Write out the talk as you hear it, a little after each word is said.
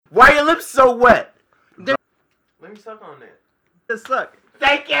Why are your lips so wet? Let me suck on it. It suck.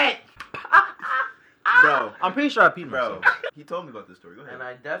 Take it! Bro, I'm pretty sure I peed bro. myself. He told me about this story. Go ahead. And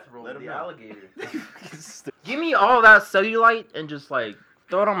I death rolled Let him the know. alligator. Give me all that cellulite and just like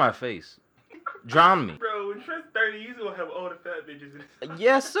throw it on my face. Drown me. Bro, when Trent's 30, he's gonna have all the fat bitches in his...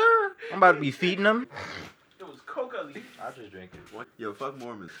 Yes, sir. I'm about to be feeding them. It was coca leaf. I'll just drink it. Yo, fuck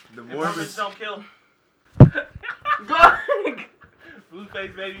Mormons. The Mormons Mormons. don't kill.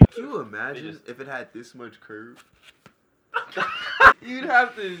 Blueface, baby. Can you imagine if it had this much curve? You'd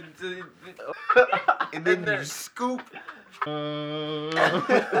have to And then you scoop. bring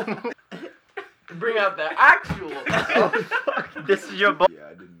out the actual. This is your boy. Yeah,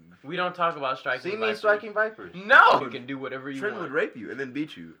 I didn't. We don't talk about striking See me vipers. striking vipers. No! You can do whatever you Trent want. would rape you and then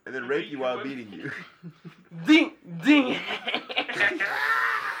beat you and then rape you while beating you. Ding! Ding!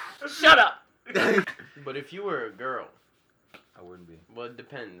 Shut up! But if you were a girl, I wouldn't be. well, it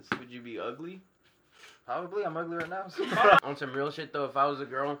depends. Would you be ugly? Probably. I'm ugly right now. On some real shit though, if I was a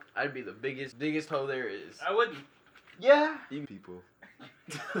girl, I'd be the biggest hoe there is. I wouldn't. Yeah. You people.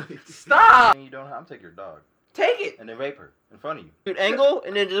 Stop! You don't. I'm take your dog Take it! and then rape her in front of you. Dude, angle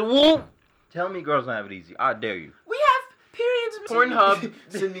and then just whoop. Tell me girls don't have it easy. I dare you. We have periods. Pornhub.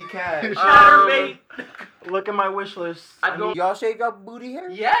 Send me cash. Chatterbait. Look at my wish list. I'd go- Y'all shave your booty hair?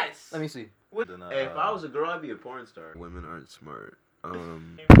 Yes! Let me see. Hey, if I was a girl, I'd be a porn star. Women aren't smart.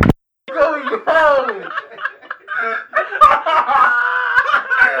 Going home!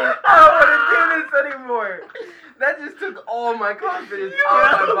 I don't want to do this anymore. That just took all my confidence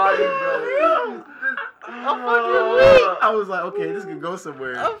out of my body, bro. I'm fucking weak. I was like, okay, this could go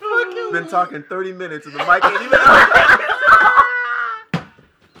somewhere. I'm fucking Been weak. talking 30 minutes and the mic ain't even I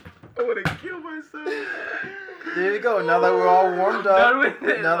would have killed myself. There you go. Now that we're all warmed up. Done with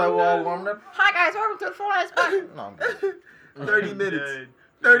it. Now that I'm we're all done. warmed up. Hi guys, welcome to the Full Ice Podcast. No, I'm good. 30 minutes. Dead.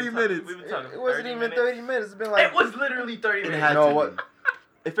 30 minutes. We've been talking It wasn't 30 even minutes. 30 minutes. It's been like. It was literally 30 minutes. had No, to what? be.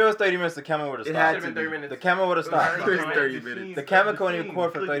 If it was 30 minutes, the camera would have It stopped. had Should've to been 30 be. minutes. The camera would have stopped. It was 30 minutes. The camera couldn't even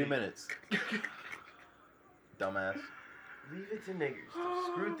record for 30 minutes. Dumbass. Leave it to niggers.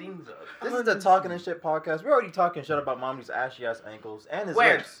 Screw things up. This is the Talking and Shit podcast. We're already talking shit about Mommy's ashy ass ankles and his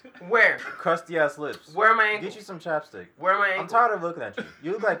Where? lips. Where? Crusty ass lips. Where are my Get ankles? you some chapstick. Where are my I'm ankles? tired of looking at you.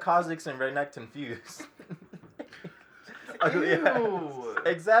 You look like Kha'Zix and Redneck confused. Yeah. Ew.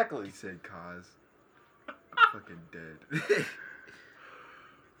 Exactly. He said cause. I'm fucking dead.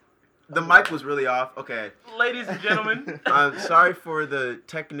 The mic was really off. Okay. Ladies and gentlemen. I'm sorry for the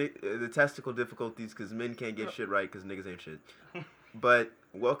testicle difficulties because men can't get shit right because niggas ain't shit. But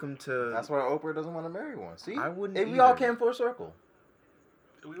welcome to. That's why Oprah doesn't want to marry one. See? I wouldn't If we all either. came full circle.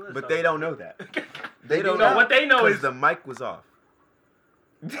 But they don't know that. They don't know. know. What they know is the mic was off.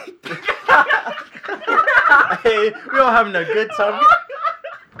 Hey, we all having a good time.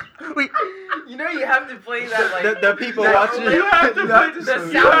 You know you have to play that like The people that- watching. You have to have put to the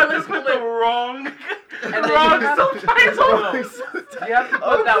put soundless put clip. the wrong, And then wrong you have- subtitles. You have to put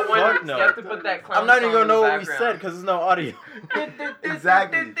Oh, that one. fuck no. You have to put that clown I'm not even song gonna in know the what we said background. because there's no audio.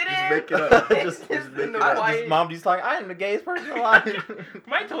 Exactly. Just make it up. Just in the I- quiet. just mom just like I am the gayest person alive.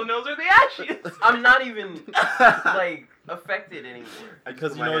 My toenails are the ashiest. I'm not even like affected anymore. I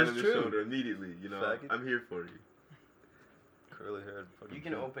Because just you put my know hand it's on the true. shoulder immediately. You know, Faggot. I'm here for you. Curly haired. You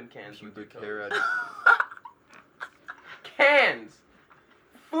can open cans with your pubic hair. toes. Cans.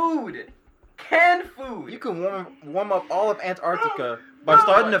 Food. Canned food. You can warm up all of Antarctica by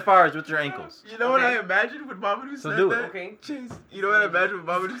starting the fires with your ankles. You know what Okay. I imagined when Mamadou So said do it. that? Okay. Chase, you know what I imagined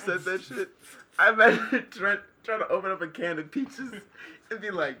when Mamadou said that shit? I imagined Trent trying to open up a can of peaches and be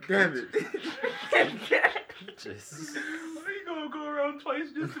like, damn it. Peaches. Are you gonna go around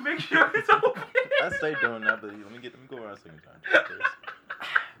twice just to make sure it's open? I stay doing that, but let me go around a second time.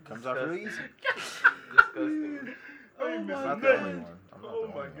 Comes out real easy. Disgusting. I'm my not the God. only one. I'm not Oh the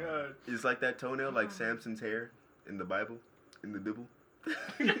my only one. god. It's like that toenail, like Samson's hair in the Bible. In the Bible.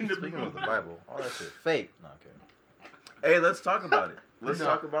 Speaking of the Bible, all that shit fake. No, okay. Hey, let's talk about it. Let's No.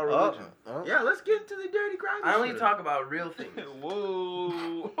 talk about religion. Oh. Yeah, let's get into the dirty grimy I only shit. talk about real things.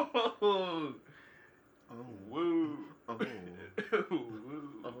 Whoa. Oh. Woo. Oh. Woo.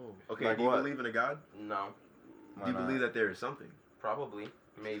 Oh. Okay, Like do you what? believe in a God? No. Why Do you not? believe that there is something? Probably.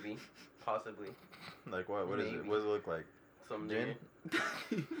 Maybe. Possibly. Like what? What is it? Maybe. What does it look like? Some Gin? nigga.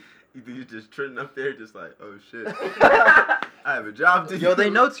 You think you're just trending up there just like, oh shit. I have a job to do. Yo, they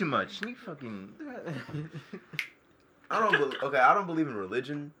know too much. You fucking. I don't believe in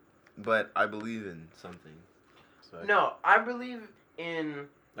religion, but I believe in something. So No, I believe in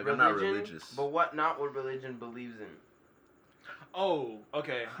Like, religion, I'm not religious. but not what religion believes in. Oh,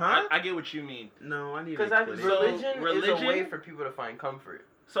 okay. Huh? I get what you mean. No, I need Because an explanation. religion is a religion- way for people to find comfort.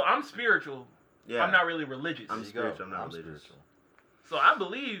 So I'm spiritual. Yeah. I'm not really religious. I'm There you go. spiritual. I'm not I'm religious. spiritual. So I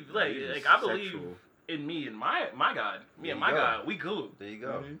believe, like I believe Sexual. in me and my God. Me There and you my go. God, we cool. There you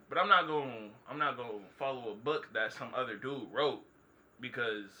go. Mhm. But I'm not gonna follow a book that some other dude wrote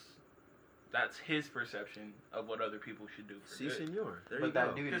because that's his perception of what other people should do for Si, good. senor. There But you that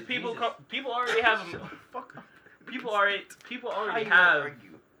go. dude Because is people Jesus. people already have Shut the fuck up. people already How you have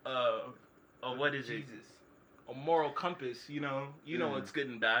argue? what is it? Jesus. A moral compass. You know what's good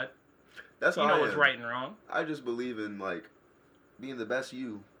and bad. That's You all know I what's am. right and wrong. I just believe in like being the best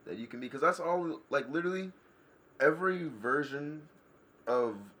you that you can be, because that's all. Like literally, every version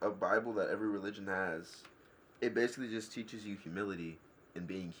of a Bible that every religion has, it basically just teaches you humility and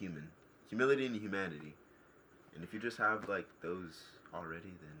being human, humility and humanity. And if you just have like those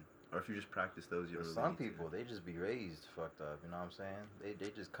already, then, or if you just practice those, you don't really Some need to. people, they just be raised fucked up. You know what I'm saying? They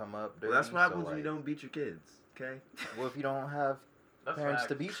just come up dirty. Well, that's what happens so, when you like, don't beat your kids. Okay, Well, if you don't have That's parents to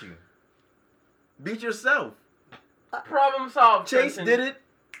facts. beat you. beat yourself. Problem solved. Chase Justin. did it.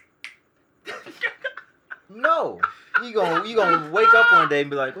 No. You gonna wake up one day and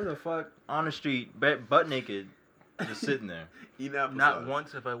be like, what the fuck? On the street, butt naked, just sitting there. Eating applesauce. Not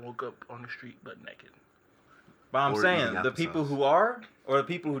once have I woke up on the street butt naked. But I'm Or saying, eating the people applesauce. who are, or the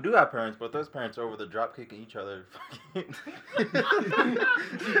people who do have parents, but those parents are over the drop kicking each other.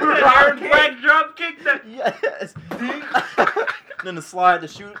 Iron flag drop kick that. Yes. Then the slide, the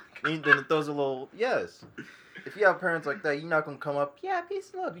shoot, and then it throws a little, yes. If you have parents like that, you're not going to come up, yeah,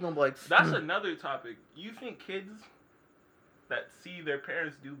 peace and love. You're going to be like, That's another topic. You think kids that see their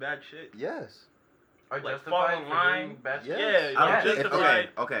parents do bad shit? yes. Are Like, justified fall in for line. doing bad Yeah. shit? I don't Yeah, think. justified.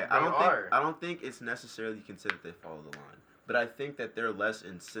 Okay. They are. I don't think it's necessarily considered they follow the line, but I think that they're less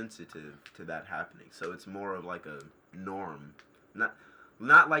insensitive to that happening. So it's more of like a norm,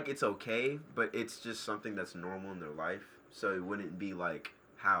 not like it's okay, but it's just something that's normal in their life. So it wouldn't be like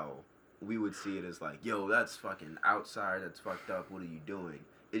how we would see it as like, yo, that's fucking outside, that's fucked up. What are you doing?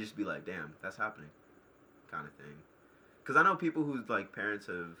 It'd just be like, damn, that's happening, kind of thing. Because I know people whose like parents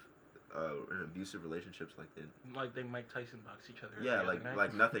have. In abusive relationships like that. Like they Mike Tyson box each other. Yeah, every other night.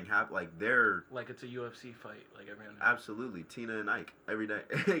 like nothing happened. Like they're Like it's a UFC fight. Like every other night. absolutely Tina and Ike every day,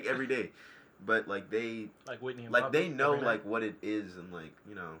 every day. But like they, Like Whitney and like Bobby they know every night. like what it is, and like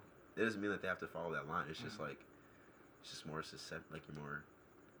it doesn't mean that they have to follow that line. It's just like, it's just more susceptible. Like you're more,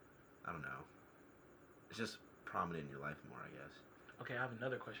 I don't know. It's just prominent in your life more, I guess. Okay, I have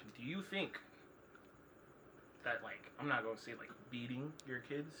another question. Do you think that, like, I'm not gonna say like beating your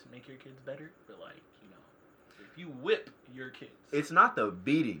kids make your kids better, but like, if you whip your kids, It's not the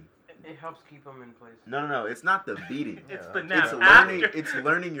beating. It helps keep them in place. No. It's not the beating. it's Yeah. the nap It's after. learning. It's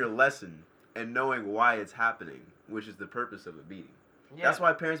learning your lesson and knowing why it's happening, which is the purpose of a beating. Yeah. That's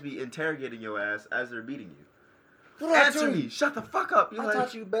why parents be interrogating your ass as they're beating you. What did I Answer tell me! you? Shut the fuck up! You're I like,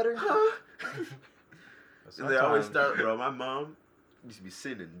 taught you better. huh? But They always sometimes- start, bro. My mom used to be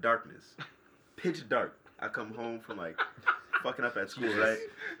sitting in darkness, pitch dark. I come home from like fucking up at school, Jesus. right?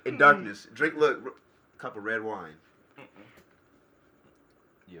 In darkness, drink cup of red wine.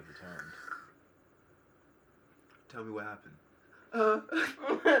 You have returned. Tell me what happened.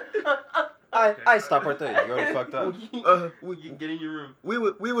 I stop right there. You already fucked up. Get in your room. we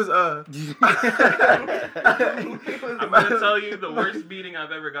was I'm gonna tell you the worst beating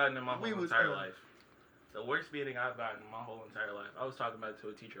I've ever gotten in my whole entire life. The worst beating I've gotten in my whole entire life. I was talking about it to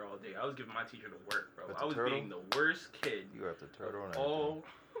a teacher all day. I was giving my teacher the work, bro. With I the was turtle? being the worst kid You got the turtle and all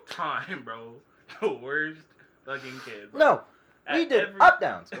time, bro. The worst fucking kid. Bro. No, we At did every- up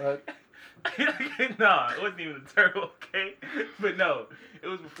downs. Go ahead. Nah, it wasn't even the turtle, okay? But no, it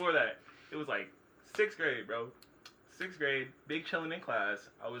was before that. It was like 6th grade, bro. 6th grade, big chilling in class.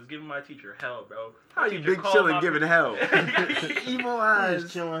 I was giving my teacher hell, bro. How My you teacher big called chilling my- giving hell? Evil eyes.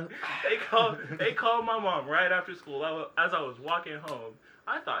 Just chilling. They called my mom right after school. As I was walking home,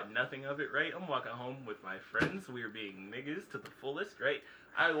 I thought nothing of it, right? I'm walking home with my friends. We were being niggas to the fullest, right?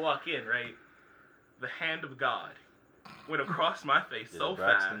 I walk in, right? The hand of God went across my face Did so it,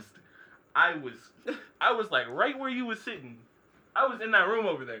 Braxton? fast. I was like right where you was sitting. I was in that room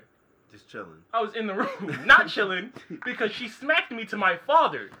over there. Just chilling. I was in the room, not chilling, because she smacked me to my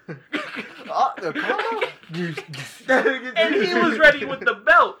father. Oh, the combo? And he was ready with the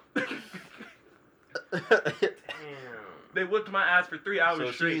belt. They whipped my ass for 3 hours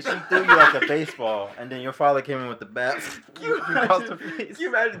So straight. she threw you like a baseball, and then your father came in with the bat. You across the imagine, face. you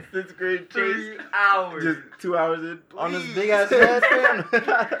imagine 6th grade chase? 3 hours. Just 2 hours in. On this Please. big ass head, man. You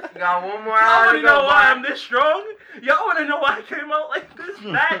got one more Y'all hour want to to know go, why boy. I'm this strong? Y'all want to know why I came out like this?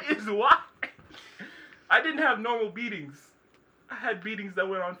 That is why. I didn't have normal beatings. I had beatings that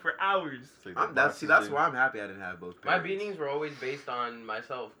went on for hours. That's why I'm happy I didn't have both My parents. beatings were always based on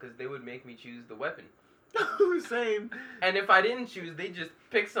myself because they would make me choose the weapon. Same. And if I didn't choose, they just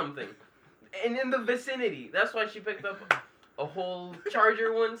pick something. And in the vicinity. That's why she picked up a whole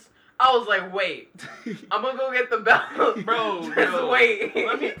charger once. I was like, wait, I'm gonna go get the belt. Bro, Just wait.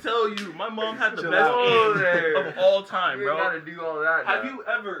 Let me tell you, my mom had the Chill best out. aim of all time, You bro. gotta do all that. Have now. you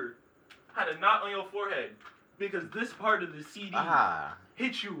ever had a knot on your forehead because this part of the CD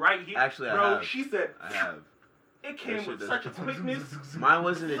hit you right here? Actually, I bro, have. she said I have. it came That shit with such a does- quickness. Mine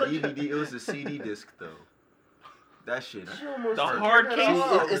wasn't a DVD. It was a CD disc though. That shit. She almost The took hard it case- See,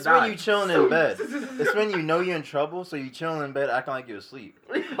 off. it's when you chilling in bed. It's when you know you're in trouble, so you chilling in bed acting like you're asleep.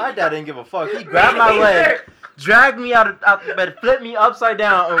 My dad didn't give a fuck. He grabbed my leg, dragged me out the bed, flipped me upside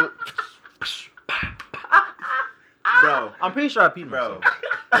down. Bro. I'm pretty sure I peed Bro. myself.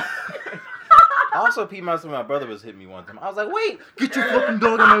 I also peed myself when my brother was hitting me one time. I was like, wait, get your fucking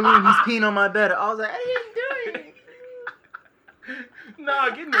dog in my room. He's peeing on my bed. I was like, I didn't do it. Nah,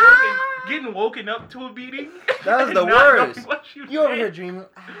 getting woken up to a beating. That was and the not knowing worst. what You over did. here dreaming.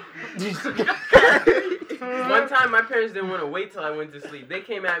 One time, my parents didn't want to wait till I went to sleep. They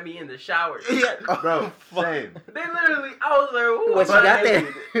came at me in the shower. Yeah, bro. Same. They literally, I was like, "Ooh, What you got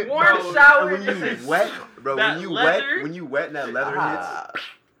there? Warm Bro, shower." And when you wet, bro, That when you leather- wet and that leather hits, Ah,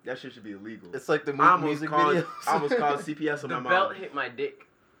 that shit should be illegal. it's like the I almost music called, videos. I almost called CPS on The my belt mom. hit my dick.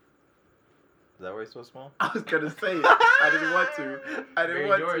 Is that where it's so small? I was gonna say it. I didn't want to. I didn't Very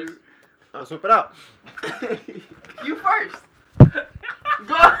want yours. Let's whip it out. to. You first.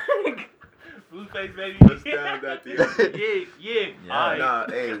 Go. Blueface, baby. Let's down that thing. Yeah. Yeah. Alright. Nah,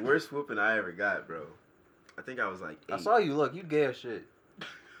 hey, worst whooping I ever got, bro. I think I was like 8. I saw you. Look, you gay as shit.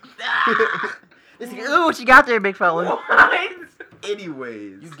 Ooh, what you got there, big fella? What?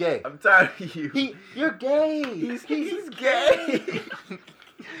 Anyways, You gay. I'm tired of you. You're gay. He's gay.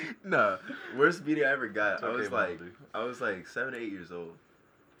 No, worst video I ever got. It's I okay, was Mom, like, dude. I was like 7 or 8 years old.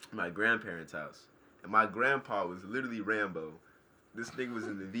 My grandparents' house, and my grandpa was literally Rambo. This nigga was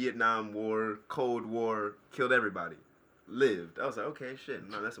in the Vietnam War, Cold War, killed everybody, lived. I was like, okay, shit,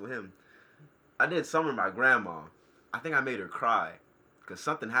 no, that's with him. I did something with my grandma. I think I made her cry, cause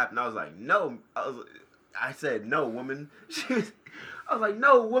something happened. I was like, no. I said, no, woman. I was like,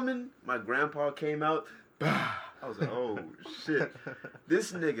 no, woman. My grandpa came out. I was like, oh shit.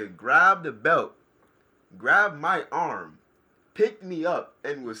 This nigga grabbed the belt, grabbed my arm, picked me up,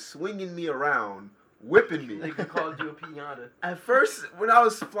 and was swinging me around, whipping me. Nigga called you a pinata. At first, when I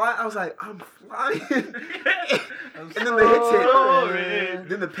was flying, I was like, I'm flying. I'm And then the hits hit. sorry.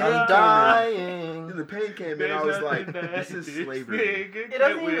 Then the pain I'm came in. dying. Then the pain came in. I was like, this is slavery. It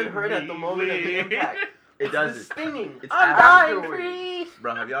doesn't even hurt at the moment of the impact. It It's doesn't. the stinging. It's I'm afterwards. dying free.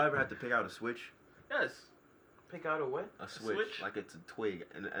 Bro, have y'all ever had to pick out a switch? Yes. Pick out a what? A switch. Switch? Like it's a twig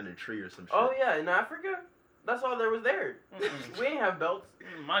and a tree or some shit. Oh yeah, in Africa, that's all there was there. Mm-mm. We ain't have belts.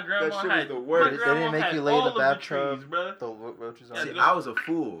 My grandma That shit was had the my worst. They grandma didn't make had you lay in all the of bathtub. trees, bruh. The roaches on Yeah, See, it. I was a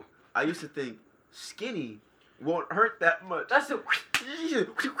fool. I used to think skinny won't hurt that much. That's it. Yeah,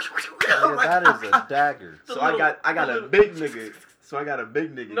 that is a dagger. So I got a big nigga. So I got a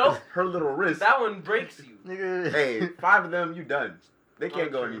big nigga. Nope. Her little wrist. That one breaks you. Nigga. Hey, 5 of them, you done. They can't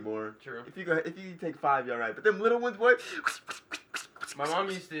Oh, go true. anymore. True. If you take 5, you're alright. But them little ones, boy. My mom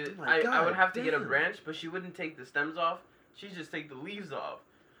used to. Oh my I God, would have to get a damn. branch, but she wouldn't take the stems off. She'd just take the leaves off.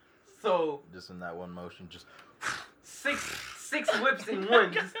 So Just in that one motion, just. six whips in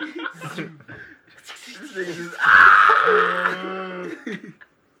one. Just, This nigga just.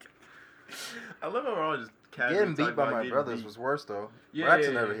 I love how we're all just casually Getting talking beat by about my getting brothers beat. was worse though. Yeah,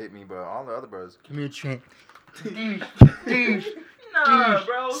 Braxton yeah, never yeah. hit me, but all the other brothers. Give me a chance. Nah,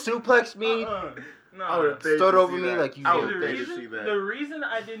 bro. Suplex me. I Nah. would've paid Stood to over see me that. like you I did. would've The paid to see reason, that. the reason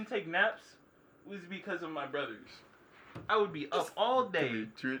I didn't take naps was because of my brothers. I would be up all day,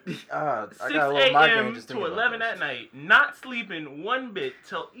 I 6 got a little migraine a.m. just to thinking about 11 this. at night, not sleeping one bit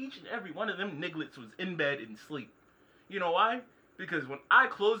till each and every one of them nigglets was in bed and sleep. You know why? Because when I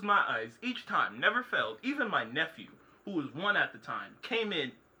closed my eyes, each time, never failed, even my nephew, who was 1 at the time, came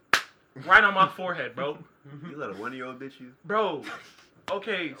in right on my forehead, bro. You let a 1-year-old bitch you? Bro,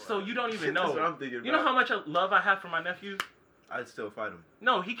 okay, so you don't even That's what know. I'm thinking about. You know how much love I have for my nephew? I'd still fight him.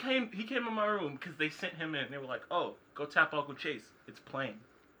 No, he came in my room because they sent him in. They were like, oh, go tap Uncle Chase. It's playing.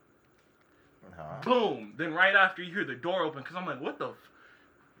 Nah. Boom. Then right after you hear the door open, because I'm like, what the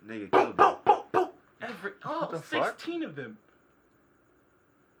Nigga killed me. the fuck? 16 of them.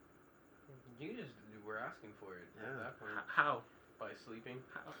 you just were asking for it Yeah. at that point How? by sleeping.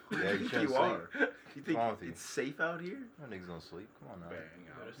 How? Who Yeah, do you you think shouldn't you sleep. are? You think wrong with you? it's safe out here? No niggas gonna sleep. Come on now.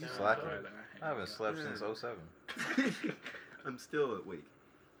 Bang, You slacking. I haven't slept since 07. I'm still awake.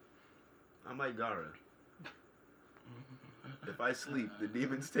 I'm like Gara. If I sleep, the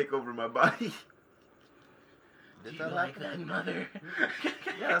demons take over my body. Did Do that you like happen? that, mother?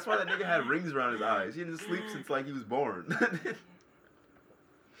 Yeah, that's why that nigga had rings around his eyes. He didn't sleep since like he was born.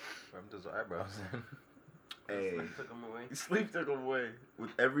 Rubbed his eyebrows in. Hey, Took him away. sleep took him away. With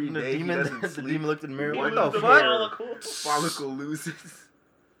every The day demon, he doesn't the sleep, demon looked in the mirror. What What the the fuck? fuck? follicle loses.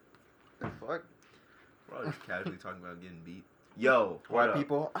 The fuck? We're all just casually talking about getting beat. Yo, White hold up.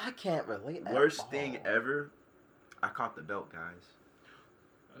 people, I can't relate. At Worst all. thing ever. I caught the belt,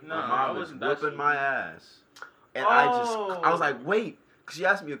 guys. No, My I mom was wasn't that whooping my stupid. ass, and I Oh. was like, wait, because she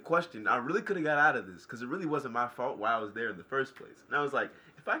asked me a question. I really could have got out of this because it really wasn't my fault why I was there in the first place. And I was like,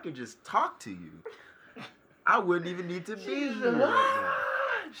 if I could just talk to you, I wouldn't even need to be Jesus. here right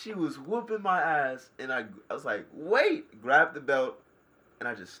now. She was whooping my ass, and I was like, wait, grabbed the belt, and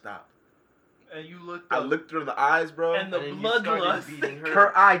I just stopped. And you looked I up, looked her in the eyes, bro. and the And then you started bloodlust. beating her.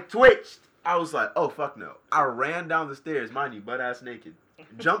 Her eye twitched. I was like, oh, fuck no. I ran down the stairs, mind you, butt-ass naked.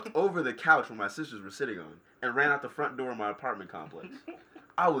 Jumped over the couch where my sisters were sitting on, and ran out the front door of my apartment complex.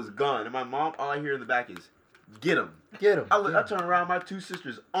 I was gone, and my mom, all I hear in the back is, get him. Get him. I turn around, my two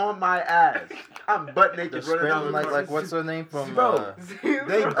sisters on my ass. I'm butt They're naked running down the sprinting like front. what's her name from? Bro.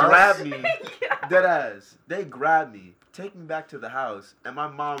 They Bro. grabbed me, dead ass. They grabbed me, take me back to the house, and my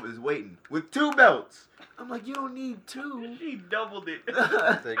mom is waiting with 2 belts. I'm like, you don't need 2. She doubled it.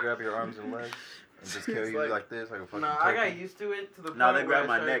 They grab your arms and legs and just carry It's you like- like this, like a fucking. Nah, I got turkey. used to it to the point Nah, they where grabbed I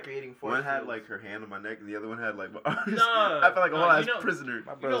my started neck. creating force One had fields. like her hand on my neck, and the other one had like my arms. Nah, I felt like a nah, whole ass you know- prisoner.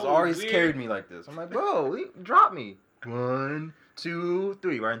 My You brother's know always what's carried weird? me like this. I'm like, bro, drop me. 1, 2,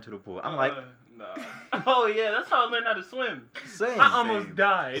 3, right into the pool. I'm like, nah. Oh yeah, that's how I learned how to swim. same. I almost Same.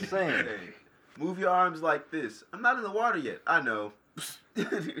 died. Same. Hey, move your arms like this. I'm not in the water yet. I know.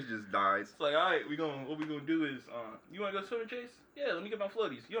 It just dies. It's like, all right, what we gonna do is, you wanna go swimming, Chase? Yeah, let me get my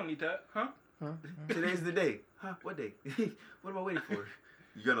floaties. You don't need that, huh? Today's the day. Huh? What day? What am I waiting for?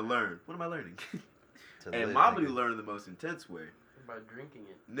 You're gonna learn. What am I learning? To And live, Mommy nigga. learned the most intense way. by drinking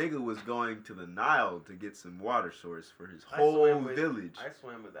it. Nigga was going to the Nile to get some water source for his I whole swam with- village. I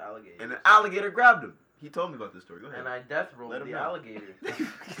swam with alligators. And an alligator grabbed him. He told me about this story. Go ahead. And I death rolled Let him the know. alligator.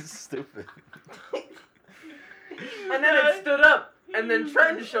 Stupid. And then it stood up. And then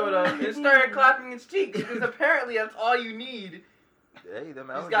Trenton showed up and started clapping its cheeks. Because apparently that's all you need. Hey, them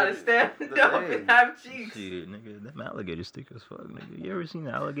You just gotta stand the- up hey. and have cheeks. Shit, nigga, them alligators thick as fuck, nigga. You ever seen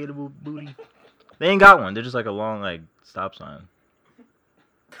the alligator booty? They ain't got one. They're just like a long, like, stop sign.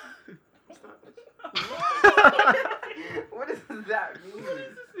 What does that mean? What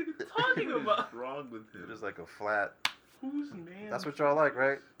is this nigga talking about? What's wrong with him? Just like a flat. Who's man? That's what y'all like,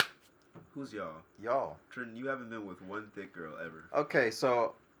 right? Who's y'all? Y'all. Trenton, you haven't been with one thick girl ever. Okay,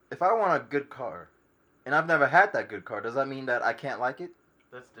 so if I want a good car, and I've never had that good car, does that mean that I can't like it?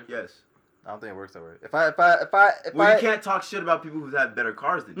 That's different. Yes. I don't think it works that way. If Well, I you can't talk shit about people who've had better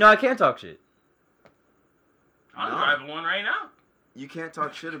cars than you. No, I can't talk shit. I'm No. driving one right now. You can't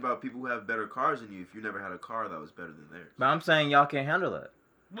talk shit about people who have better cars than you if you never had a car that was better than theirs. But I'm saying y'all can't handle that.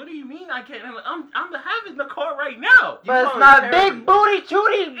 What do you mean I can't? I'm having the car right now. You But it's not big booty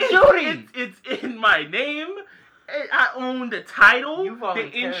chooty It's in my name. I own the title. You The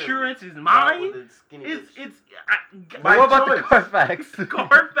voluntarily insurance is got mine. with its skinny bitch. By What about the choice. Carfax?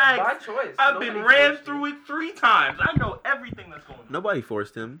 Carfax. By choice. I've Nobody been ran forced through you. it 3 times. I know everything that's going on. Nobody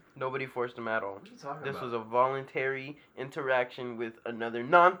forced him. Nobody forced him at all. What are you talking This about? was a voluntary interaction with another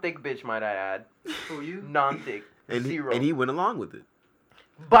non-thick bitch, might I add. Who you? Non-thick. And he, Zero. and he went along with it.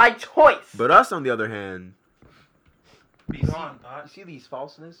 By choice. But us, on the other hand, Be gone, You thought. see these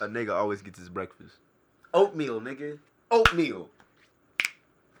falseness? a nigga always gets his breakfast. Oatmeal, nigga. Oatmeal.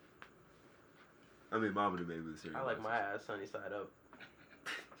 I mean, Mama done made me the cereal. I like my ass sunny side up.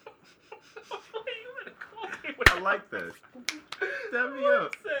 I like that. Step me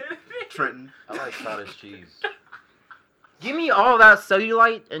up. Trenton. I like cottage cheese. Give me all that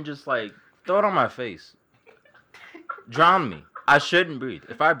cellulite and just like throw it on my face. Drown me. I shouldn't breathe.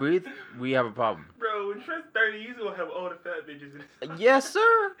 If I breathe, we have a problem. Bro, when Trent's 30, he's gonna have all the fat bitches in his Yes,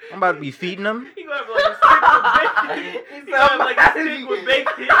 sir. I'm about to be feeding them. He gonna have like a stick with bacon. He gonna have like a stick with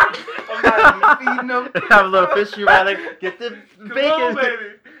bacon. I'm about to be feeding them. Have a little fish you rather get the Come bacon. on,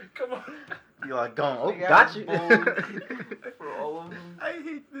 baby. Come on. You're like going, oh, Big got ass you. bowls for all of them. I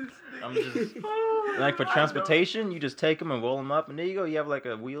hate this thing. I'm just Oh, like for I know. transportation, you just take them and roll them up, and there you go. You have like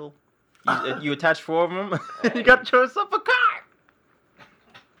a wheel. You attach 4 of them. You got yourself a car.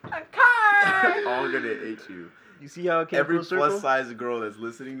 A car. All gonna hate you. You see how it came Every full circle? plus size girl that's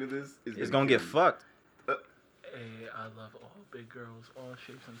listening to this is It's gonna get kill you. fucked. Hey, I love all big girls, all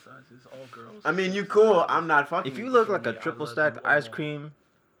shapes and sizes, all girls. I mean, you cool. I'm not fucking. If you with look you. like a I triple love stacked you ice all. cream,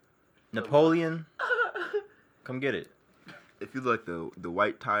 Napoleon, come get it. If you look the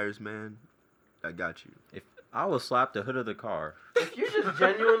white tires, man, I got you. I will slap the hood of the car. If you're just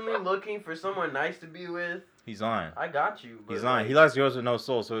genuinely looking for someone nice to be with, He's lying. I got you. But He's lying. like, He likes girls with no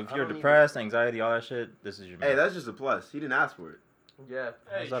soul. So if I you're don't depressed, anxiety, all that shit, this is your man. Hey, that's just a plus. He didn't ask for it. Yeah.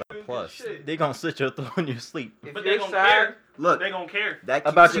 Hey, How's that a good plus? shit. They gonna slit your throat in your sleep. If But you're they gonna sad, care. Look, They gonna care. that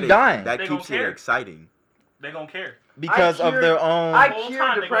keeps About it you dying. That They keeps gonna it care. exciting. They gonna care. Because of cured- their own. I The whole cure time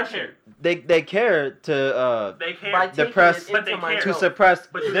they gonna depression. care. They care to They care. By taking Depressed, it but they into care. to myself. suppress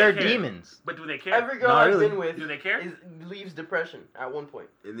But do their they care? demons. But do they care? Every girl Not I've really. been with Do they care? leaves depression at one point,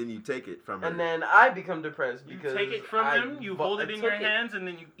 And then you take it from her. and then I become depressed You because take it from I them, you vo- hold I it in took your it. hands, and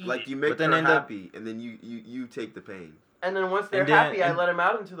then you eat like it. you make But then her end up- happy, and then you take the pain. And then once they're And then- happy, I and- let them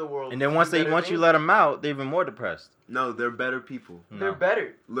out into the world. And then to once do you better let things. them out, they're even more depressed. No, they're better people They're No.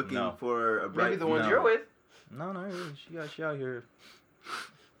 better. looking No. for a bright. Maybe the ones No. you're with. No, she out here.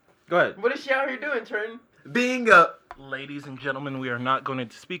 Go ahead. What is she out here doing, Turn? Being a Ladies and gentlemen, we are not going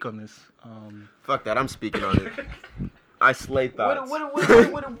to speak on this. fuck that. I'm speaking on it. I slay thoughts.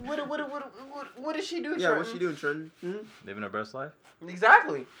 What does she do, Yeah, Trenton? what's she doing, Trenton? Living her best life.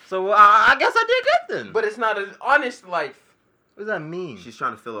 Exactly. So I guess I did good then. But it's not an honest life. What does that mean? She's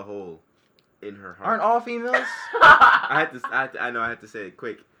trying to fill a hole in her heart. Aren't all females? I had to say it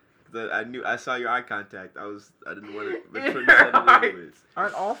quick. 'Cause I saw your eye contact. I didn't want to. In her heart.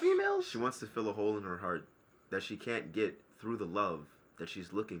 Aren't all females? She wants to fill a hole in her heart that she can't get through the love that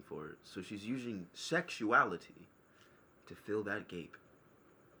she's looking for. So she's using sexuality to fill that gape.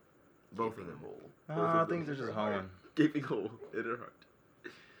 Both of them. I think they're just hoeing. Gaping hole in her heart.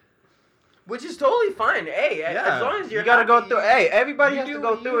 Which is totally fine. Hey, as long as you're you gotta go happy, through. Hey, everybody you has to do-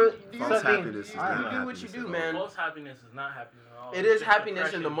 go through it. you- False Except me. happiness is I not know. do what happiness you at do, all. man. False happiness is not happiness at all. it It's is just happiness in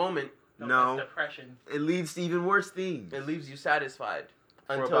depression. the moment. No. It's depression. It leads to even worse things. It leaves you satisfied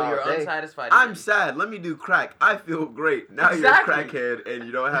For until about you're a day. unsatisfied. I'm again. sad. Let me do crack. I feel great. Now Exactly. you're a crackhead and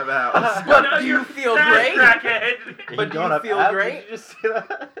you don't have a house. But Now do you you're feel sad, great? crackhead. But do don't you have feel abs? great? Did you just say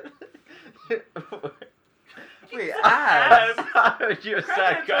that? Wait, Abs. abs. I heard you a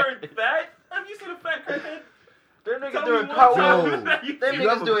sad Crackheads guy. aren't fat. Have you seen a fat crackhead? Them Tell niggas me doing one cartwheels. time that you Them seen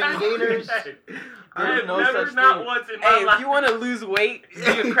niggas a doing fat gainers. crackhead. I There's have no never, such not thing. once in my Hey, life. if you want to lose weight, be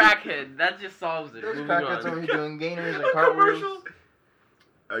a crackhead. That just solves it. Those Moving crackheads on. over here doing gainers and A cartwheels. commercial?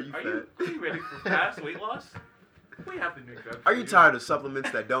 Are you Are fat? you ready for fast weight loss? We have to make up. Are you tired of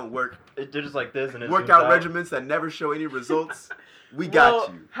supplements that don't work? They're just like this and it Workout zooms out. regimens that never show any results? We got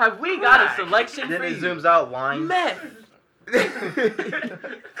Well, have we got a selection Then for it you? zooms out lines. Meth.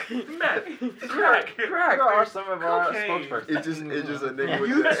 Meth, crack, Crack. Here are some of our Cocaine. spokespersons. It's just a nigga with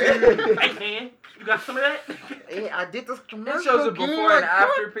YouTube. Hey man, you got some of that? Hey, I did this commercial. It shows a Give me before my and cut.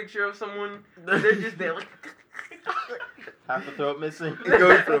 after picture of someone. They're just there. Like, Half the throat missing.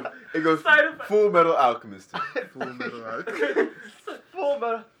 It goes Side effects. Full Metal Alchemist. Full Metal Alchemist. Full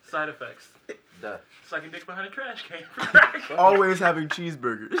metal. Side effects. Death. Sucking dick behind a trash can for crack. Always having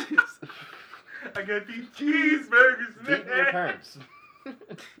cheeseburgers. I got these cheeseburgers, Beating your man. parents.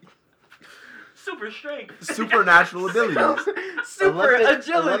 Super strength. Supernatural abilities. super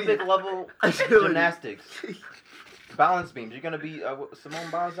agility. Olympic level Agility. gymnastics. Balance beams. You're gonna be Simone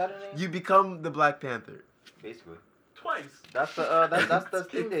Biles. Is that her name? You become the Black Panther. Basically. Twice. That's the that's the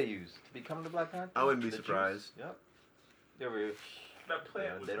thing they use to become the Black Panther. I wouldn't be The surprised. juice. Yep. There we go. That plant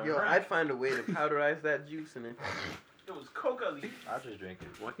Yeah, was they don't- Yo, crack. I'd find a way to powderize that juice in it. It was coca leaf. I'll just drink it,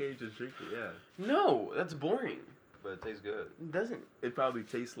 Why can't you just drink it? Yeah. No, that's boring. but it tastes good. It doesn't. It probably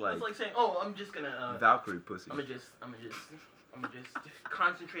tastes like It's like saying, "Oh, I'm just gonna, Valkyrie pussy. I'm gonna just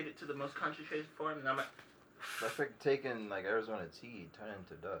concentrate it to the most concentrated form, and I'm like, That's like taking like Arizona tea, turn it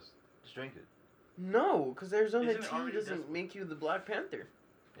into dust. Just drink it. No, because Arizona Isn't it tea already doesn't desperate? make you the Black Panther.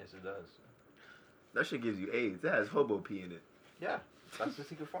 Yes, it does. That shit gives you AIDS. That has hobo pee in it. Yeah, that's the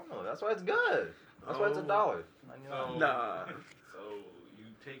secret formula. That's why it's good. That's why it's Oh. $1. so, Nah. So you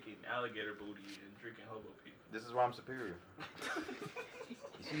taking alligator booty and drinking hobo pee? This is why I'm superior.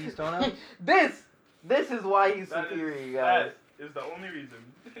 You see these toenails? This is why he's That is- superior, guys. That is the only reason.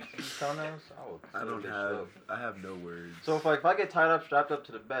 These toenails? I don't have. I have no words. So if I get tied up, strapped up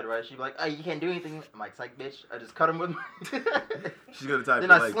to the bed, right? She'd be like, "Oh, you can't do anything." I'm like, "Psych, bitch." I just cut him with my. She's gonna type Then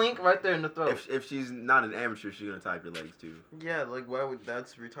your I legs. slink right there in the throat. If she's not an amateur, she's gonna type your legs too. Yeah, like why would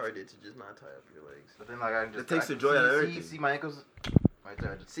that's retarded to just not tie up your legs? But then like I can just It takes I the can joy out of see, everything. see my ankles right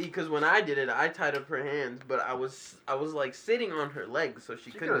there. I just, See, because when I did it, I tied up her hands, but I was like sitting on her legs, so she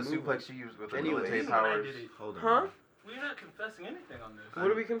she could couldn't have move. suplexed you with the Anyway. military Even when I powers. did it, Hold on. Huh? we're not confessing anything on this. What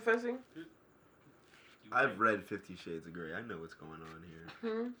are we confessing? You I've read 50 Shades of Grey. I know what's going on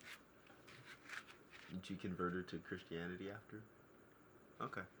here. Hmm? Did you convert her to Christianity after?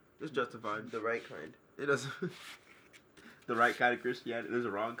 Okay. It's justified. The right kind. It doesn't. The right kind of Christianity. There's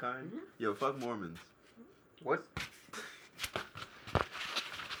a wrong kind. Mhm. Yo, fuck Mormons. What?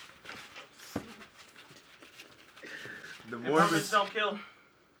 The And Mormons Mormons. don't kill.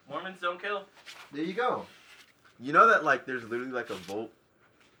 Mormons don't kill. There you go. You know that like there's literally like a vault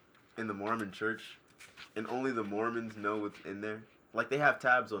in the Mormon church, and only the Mormons know what's in there. Like they have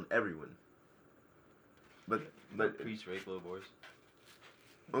tabs on everyone. But Priests rape little boys.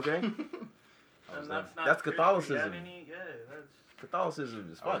 okay. I was And there. That's Catholicism. Christianity. Yeah, that's Catholicism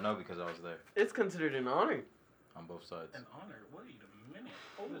is Oh, I fine. know because I was there It's considered an honor. on both sides. an honor. Wait a minute.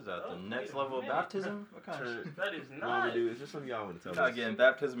 What is that? Hold The up, next wait a level of minute. baptism? What kind of Turn- shit? That is What not. we do is just something y'all want to tell You're not us. getting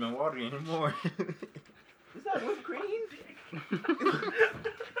baptism in water anymore. Is that whipped cream?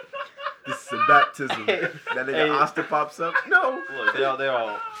 This is a baptism. That nigga Hey. Asta pops up. No. Look,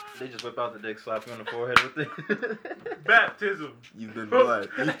 they just whip out the dick, slap you on the forehead with it. Baptism. You've been blessed.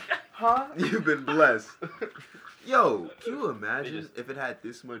 Huh? You've been blessed. Yo, can you imagine just- if it had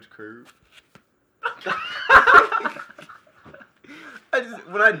this much curve?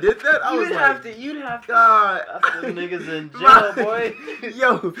 When I did that, I was like, You'd have to. God, That's them niggas in jail, boy.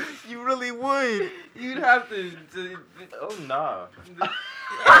 Yo, you really would. You'd have to. Oh, nah.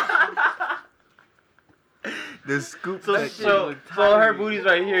 The scoop So, technique. so her booty's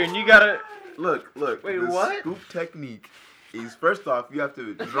right here, and you gotta. Look. Wait, the what? Scoop technique is first off, you have to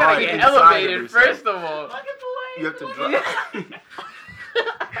You draw gotta it get inside elevated of yourself. first of all. You have to draw.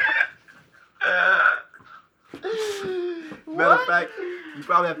 Matter of fact, you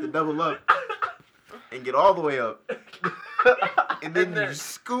probably have to double up and get all the way up, and then you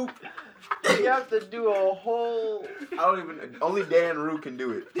scoop. You have to do a whole. I don't even. Only Dan Rue can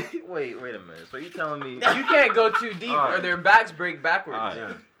do it. Wait a minute. So you telling me? You can't go too deep, Alright. or their backs break backwards. Alright.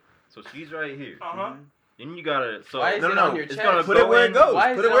 Yeah. So she's right here. Uh-huh. Then you gotta. So Why is it on your it's chest? gonna Put it go where it in- goes.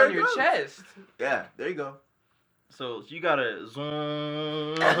 Why is Put it where on it your goes. chest? Yeah, there you go. So you gotta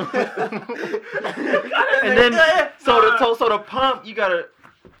zoom. And And then so the pump you gotta.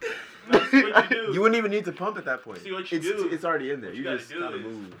 That's what you do. You wouldn't even need to pump at that point. See what you it's, do. It's already in there. What You you gotta just do gotta is-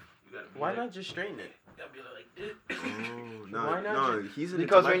 move. You gotta be Why like- not just straighten it? You gotta be like this. Oh no, Why not no, he's an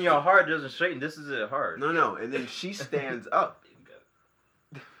Because when your intellectual. heart doesn't straighten, this is it hard. No, and then she stands up.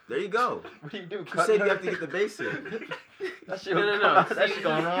 There you go. What do you do? You said you have to get the base in. That shit No. That See, shit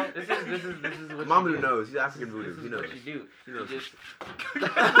going on. This is what Mamadou you do. knows. He's African This voodoo. is He knows. what you do. He You knows. just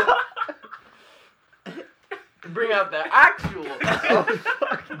bring out the actual. Oh,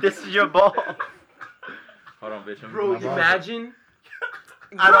 fuck. This is your ball. Hold on, bitch. Bro, my balls. Imagine.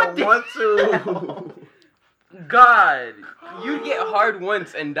 I don't God want to. God, you'd get hard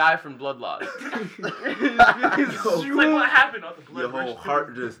once and die from blood loss. It's like what happened on the blood Your whole rush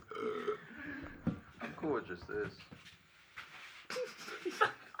heart through. just. I'm cool with just this.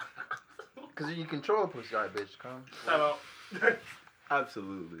 Cause you control a pussy, alright, bitch. Come. Time out.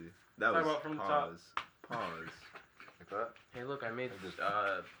 Absolutely. That Time was out from the top. pause. Like that. Hey, look, I made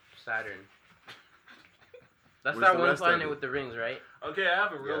Saturn. That's Where's that the one rest of planet it? with the rings, right? Okay, I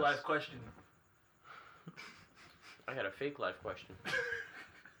have a real Yes. life question. I got a fake life question.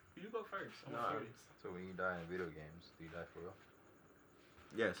 You go first. I'm Nah. curious. So when you die in video games, do you die for real?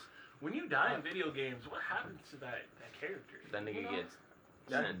 Yes. When you die in video games, what happens to that character? That nigga You know? gets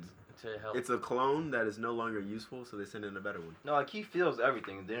That- sent to hell. It's a clone that is no longer useful, so they send in a better one. No, like he feels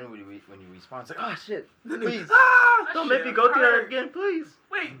everything. And then when you respawn, it's like, oh shit, Then please, Ah! That don't shit make me go through that hurt. again, please.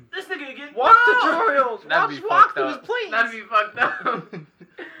 Wait, this nigga again. Watch No! tutorials. That'd be Watch fucked walkthroughs, up. please. That'd be fucked up.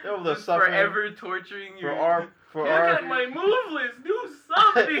 Yo, the Just suffering forever torturing for your. our Look at my move list. Do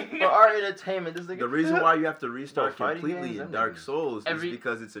something. for our entertainment. This nigga. The reason why you have to restart Bro, fighting completely games, in that Dark nigga- Souls Every- is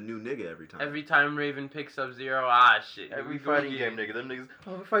because it's a new nigga every time. Every time Raven picks up Zero, ah shit. Every we go fighting again. game, nigga, them niggas.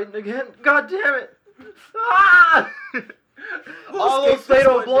 Oh, we're fighting again. God damn it. Ah! We'll All escape those this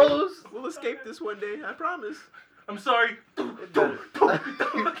fatal one day. blows. We'll escape this one day, I promise. I'm sorry. It better-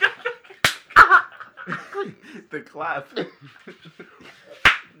 The clap.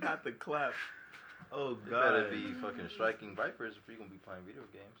 Not the clap. Oh It god. better be fucking striking vipers if you're gonna be playing video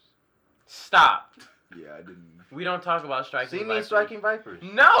games. Stop. Yeah, I didn't. We don't talk about striking. See me Vipers. striking vipers.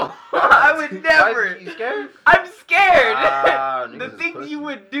 No, I would never. Why, you scared? I'm scared. Ah, the niggas is thing pussy. you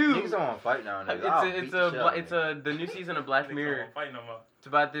would do. Niggas don't want to fight now. It's Niggas. the new season of Black Mirror. Fight no more. It's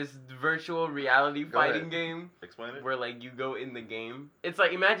about this virtual reality Go fighting ahead. game Explain it. where like you go in the game. It's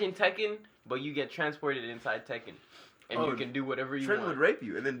like imagine Tekken, but you get transported inside Tekken, and Oh, you can do whatever you Trent want. would rape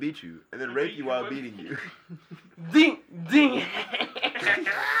you and then beat you and then And rape beat you you while with- beating you. Ding, ding.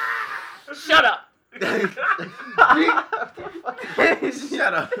 Shut up.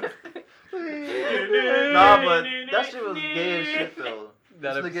 Shut up. Nah, but that shit was gay as shit though.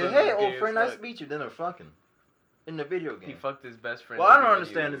 That This episode nigga, hey, was old gay friend, as nice fuck. to meet you. Then they're fucking in the video He game. fucked his best friend. What I in the don't video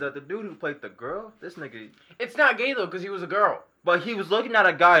understand is game. that the dude who played the girl, this nigga, It's not gay though, because he was a girl. but he was looking at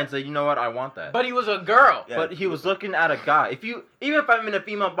a guy and said, you know what, I want that. But he was a girl. Yeah. But he was looking at a guy. Even if I'm in a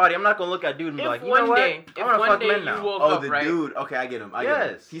female body, I'm not gonna look at dude and be If like, you one know what? day, I wanna fuck men you now. woke Oh, up, the right? dude. Okay, I get him. I get him.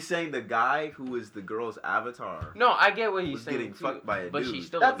 Yes. He's saying the guy who is the girl's avatar No, I get what he's was saying getting too, fucked by a but dude. she's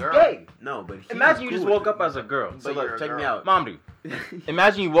still That's a girl. gay. No, but he Imagine you was just cool woke with up as a girl. So But you're look, a check me girl. out. Mom, dude. it.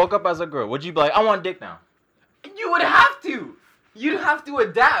 Imagine you woke up as a girl. Would you be like, I want dick now? You would have to. You'd have to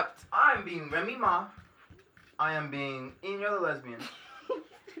adapt. I'm being Remy Ma. I am being Inya the lesbian.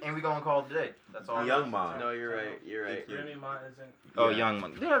 And we gonna call it a day. That's all. Young Ma. No, you're right. You're right. Thank you. Remy Ma isn't. Oh, Yeah. Young Ma.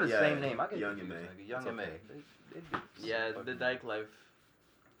 They have the Yeah, same name. I get Young confused, and nigga. Young It's and May. okay. They do Yeah, fucking- the dyke life.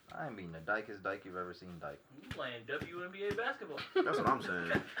 I ain't being the dykest dyke you've ever seen dyke. You playing WNBA basketball. That's what I'm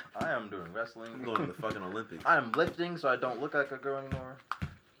saying. I am doing wrestling. I'm going to the fucking Olympics. I am lifting so I don't look like a girl anymore.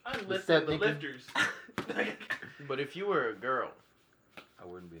 I'm What's lifting that, the nigga? lifters. But if you were a girl, I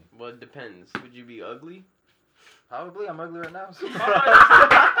wouldn't be. well, it depends. Would you be ugly? Probably. I'm ugly right now.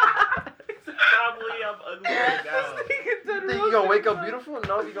 Probably I'm ugly right now. You think you gonna wake up beautiful?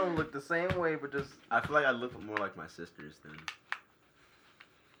 No, you gonna look the same way, but just I feel like I look more like my sisters then.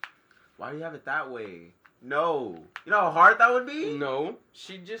 Why do you have it that way? No. You know how hard that would be? No.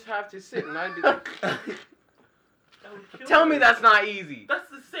 She'd just have to sit, and I'd be like, That would kill "Tell me that's not easy." That's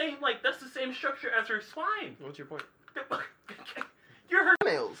the same. Like that's the same structure as her spine. What's your point? You're her.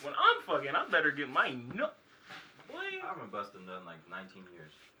 Males. When I'm fucking, I better get my nut. Boy. I haven't busted nut in like 19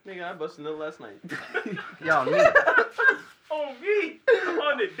 years. Nigga, I busted it last night. Y'all me. On me.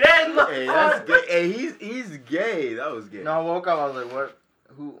 On the dead. Hey, that's gay. Hey, he's gay. That was gay. No, I woke up. I was like, what?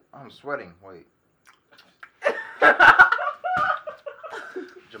 Who? I'm sweating. Wait.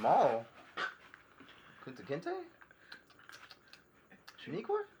 Jamal. Kunta Kinte?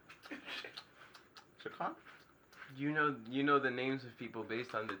 Shaniqua? Shakan? You know the names of people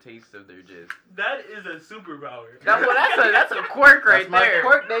based on the taste of their jizz. That is a superpower. That's a quirk right That's my there.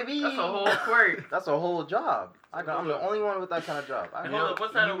 quirk, baby. That's a whole quirk. That's a whole job. I'm the only one with that kind of job. I You know. know, Hold up,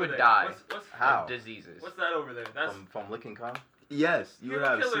 what's that you over would there? die. What's How? Of diseases. What's that over there? That's From licking cum. Yes, you would Serial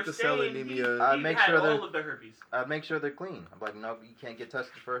have killer sickle cell saying anemia. I he make had sure all they're- of the herpes. I'd make sure they're clean. I'm like, no, you can't get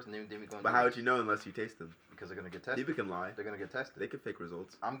tested first, and then we go. But how would you know unless you taste them? Because they're gonna get tested. People can lie. They're gonna get tested. They can fake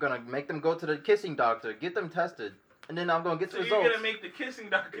results. I'm gonna make them go to the kissing doctor, get them tested, and then I'm gonna get the So results. you're gonna make the kissing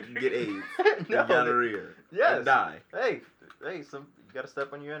doctor You can get AIDS, No, and gonorrhea, yes. and die. Hey, you gotta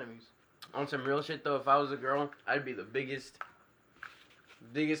step on your enemies. On some real shit though, if I was a girl, I'd be the biggest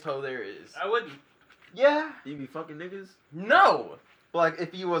hoe there is. I wouldn't. Yeah. You be fucking niggas? No. But like,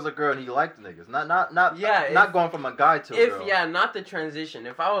 if you was a girl and you liked niggas, not Yeah, not if- going from a guy to a If girl. yeah, not the transition.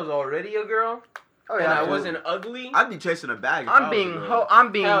 If I was already a girl Oh and yeah. I absolutely. wasn't ugly, I'd be chasing a bag. If I I'm was being a girl.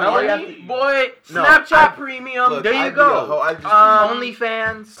 I'm being hell melody. yeah. Boy, No, Snapchat I- Premium. Look, there you I'd be go. a hoe. I'd just be-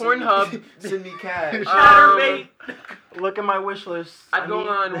 OnlyFans, Pornhub. Send me cash. Um, Look at my wish list. I'd go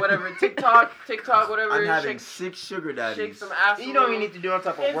on whatever TikTok, whatever. I'm having shake, 6 sugar daddies. shake some ass. a You don't even little. need to do on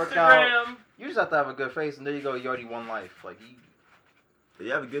top of workout. Instagram. You just have to have a good face, and there you go. You already won life. Like,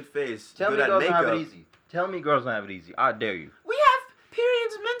 You have a good face. tell good me at girls makeup. don't have it easy. Tell me girls don't have it easy. I dare you. We have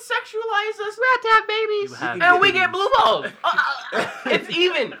periods. Men sexualize us. We have to have babies, You have and we babies. get blue balls. It's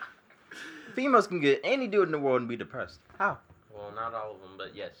even. Females can get any dude in the world and be depressed. How? Well, not all of them,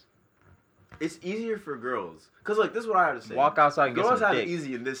 but yes. It's easier for girls. Because, like, this is what I have to say. Walk outside and get Girls some have dick. it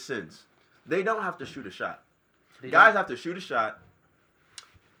easy in this sense. They don't have to shoot a shot. They Guys have to shoot a shot,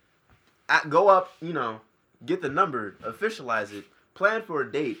 go up, get the number, officialize it, plan for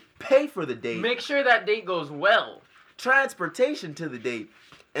a date, pay for the date, make sure that date goes well. transportation to the date,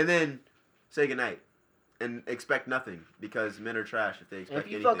 and then say goodnight. And expect nothing, because men are trash if they expect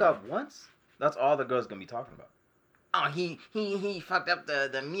If you anything. fuck up once, that's all the girl's gonna be talking about. Oh, he fucked up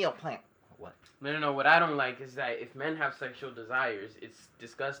the meal plan. What? No. What I don't like is that if men have sexual desires, it's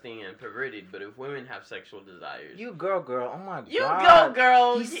disgusting and perverted. But if women have sexual desires, You girl. Oh my you god. go,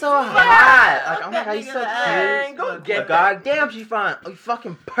 girl. He's so Yeah. hot. Like, oh my god, he's so Man, cute. go get that. God damn, she fine. Oh, you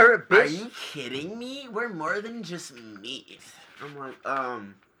fucking pervert, bitch. Are you kidding me? We're more than just meat. I'm like,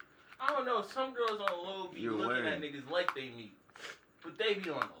 I don't know. Some girls on the low be You're looking wearing- at niggas like they meat, but they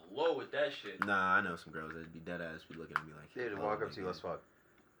be on the low with that shit. nah, I know some girls that'd be dead ass be looking at me like, Dude, oh, walk up my to you, God. let's fuck.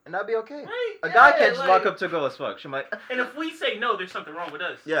 And that'd be okay. Right? A guy Yeah, can't just like- walk up to a girl, let's fuck. She's like, And if we say no, there's something wrong with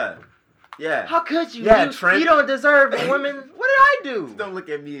us. Yeah. Yeah. How could you? Yeah, you, Trent. you don't deserve women. What did I do? Don't look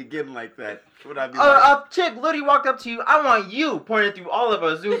at me again like that. What I be A chick literally walked up to you. I want you. Pointed through all of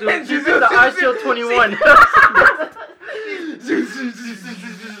us. Zoom, zoom. Zoom, zoom. The Ice Shield 21. It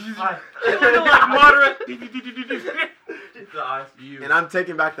looked like moderate. And I'm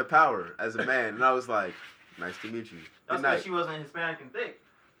taking back the power as a man. And I was like, nice to meet you. That's Good night. because she wasn't Hispanic and thick.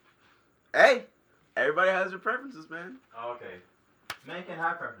 Hey, everybody has their preferences, man. Oh, okay. Men can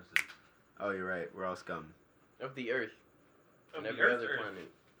have preferences. Oh, you're right. We're all scum. Of the earth. Of And the every Earth's other Earth.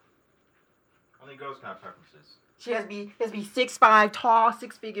 planet. Only girls can have preferences. She has to be 6'5", tall,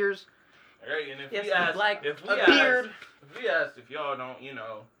 6 figures. Right, and if Yes, we ask, black, if we a ask, beard. if we asked if y'all don't,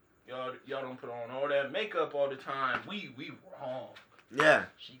 y'all don't put on all that makeup all the time, we wrong. Yeah.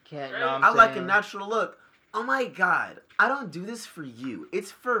 She can't. Right. Know what I I'm like a saying? natural look. Oh my God. I don't do this for you.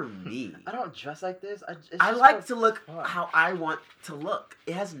 It's for me. I don't dress like this. I like to look fun. how I want to look.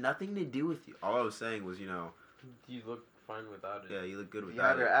 It has nothing to do with you. All I was saying was, You look fine without it. yeah, you look good You without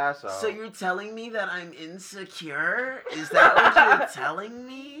have your it. ass out. So you're telling me that I'm insecure? Is that what you're telling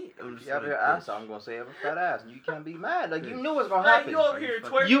me? I'm just You have like, your ass bitch. out. I'm gonna say I have a fat ass, and you can't be mad. Like you knew it was gonna Like, happen. you over here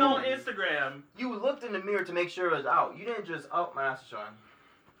twerking You- on Instagram. You looked in the mirror to make sure it was out. You didn't just, oh, my ass is showing.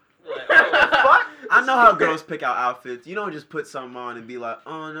 Like, oh, I know how girls pick out outfits. You don't just put something on and be like,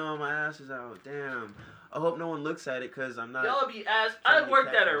 oh no, my ass is out. Damn. I hope no one looks at it because I'm not. y'all be asked. Trying I to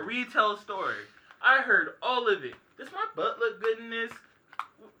worked catch at a on. retail store. I heard all of it. Does my butt look good in this?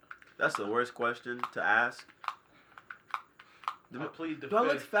 That's the worst question to ask. I plead the Do I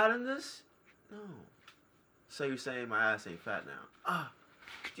look fifth. fat in this? No. So you're saying my ass ain't fat now? Ah.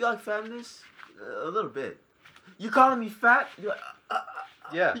 Do you like fat in this? A little bit. You calling me fat? You're like,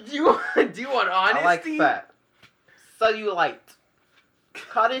 Yeah. Do you want honesty? I like fat. Cellulite.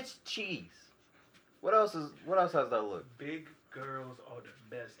 Cottage cheese. What else has that look? Big girls are the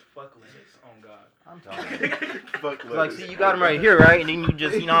best fuck limits on God. I'm telling you. Fuck It's like, see, you got him right here, right? And then you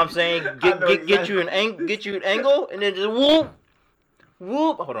just, you know what I'm saying? I know Get you an angle, and then just whoop,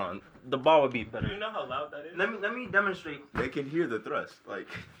 whoop. Hold on, the ball would be Do better. you know how loud that is? Let me demonstrate. They can hear the thrust. Like,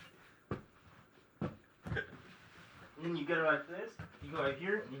 And then you get it like this. You go right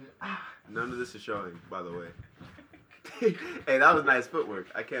here. And you, none of this is showing, by the way. Hey, that was nice footwork.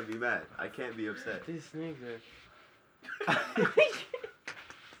 I can't be mad. I can't be upset. This nigga.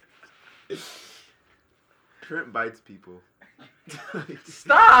 Trent bites people.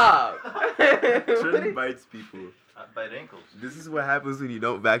 Stop! Trent bites people. I bite ankles. This is what happens when you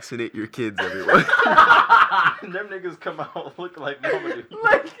don't vaccinate your kids, everyone. Them niggas come out looking like mama do.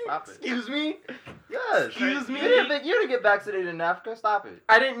 Like, Stop it. excuse me? Yes. Excuse me? You didn't get vaccinated in Africa. Stop it.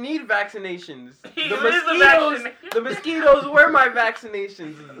 I didn't need vaccinations. He The is a mosquitoes, vaccination. the mosquitoes were my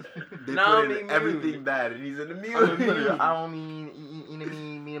vaccinations. They Now put I'm in immune. everything bad, and he's an I immune. don't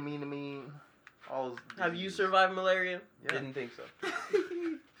mean. All those Have you diseases. survived malaria? Yeah. Didn't think so.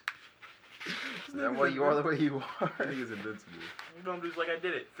 Is that why you are the way you are? I think it's invincible. You don't do this like I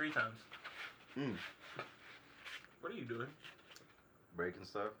did it 3 times. Mm. What are you doing? Breaking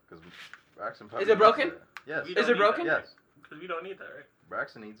stuff because Braxton. Is it broken? Yes. We Is don't it need broken? that. Yes. Because we don't need that, right?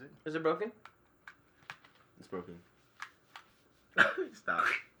 Braxton needs it. Is it broken? It's broken. Stop.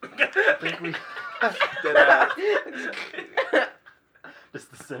 I think we Dead ass.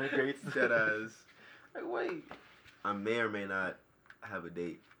 just disintegrates. Dead ass. Like, wait. I may or may not have a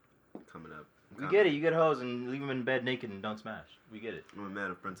date coming up. We get it. You get hoes and leave them in bed naked and don't smash. We get it. I'm a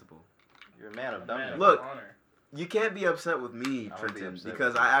man of principle. You're a man of Man, dumb. Look. honor. You can't be upset with me, I won't be Trenton, upset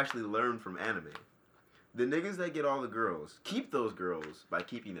because with you. I actually learned from anime. The niggas that get all the girls keep those girls by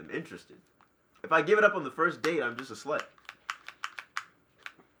keeping them interested. If I give it up on the first date, I'm just a slut.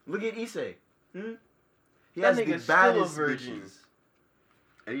 Look at Issei. He That has the nigga's still a baddest virgin. bitches.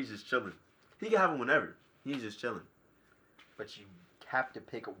 And he's just chilling. He can have them whenever. He's just chilling. But you have to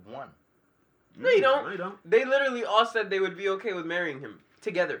pick one. No, you don't. No, you don't. They literally all said they would be okay with marrying him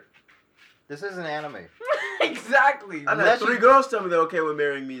together. This isn't anime. Exactly. I've had Unless 3 you- girls tell me they're okay with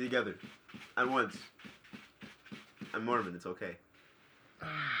marrying me together. At once. I'm Mormon, it's okay.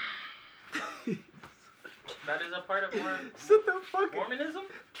 That is a part of Sit the fuck Mormonism?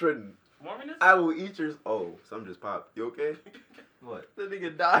 Trenton, Mormonism? I will eat your... Oh, some just popped. You okay? What? The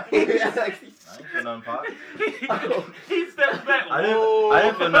nigga died. I ain't feel nothing pop. He steps back. I didn't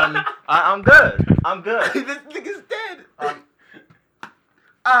Whoa. feel nothing. I'm good. I'm good. This nigga's dead.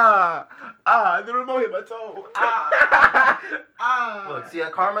 Um, The remote hit my toe. Look, see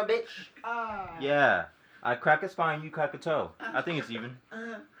that karma, bitch? Ah. Yeah. I crack a spine, you crack a toe. I think it's even.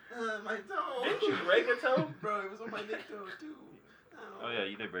 My toe. Didn't you break a toe? Bro, it was on my big toe, too. Oh yeah,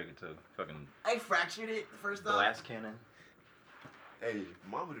 you did break a toe. Fucking I fractured it the first time. glass cannon. Hey,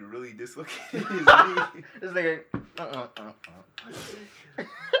 Mama really dislocated his knee. This nigga.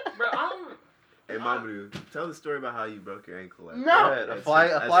 Bro, I'm. Hey, Mama, tell the story about how you broke your ankle. No. Yeah, a fly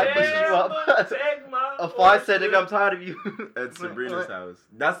pushed you up. A fly said, "Nigga, I'm tired of you." At Sabrina's house.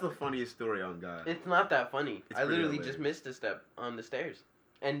 That's the funniest story on God. It's not that funny. It's I pretty literally hilarious. just missed a step on the stairs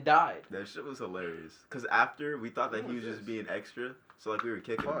and died. That shit was hilarious. Cause after we thought that he was just being extra, so like we were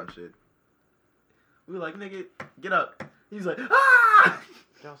kicking him and shit. We were like, "Nigga, get up." He's like, "Ah!"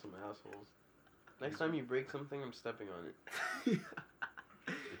 Y'all some assholes. Next time you break something, I'm stepping on it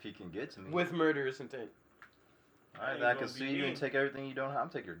If he can get to me. with murderous intent. Alright, I can sue you and take everything you don't have. I'm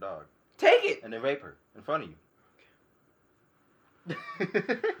take your dog. Take it. And then rape her in front of you.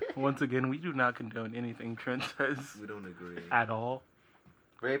 Once again, we do not condone anything Trent says We don't agree. at all.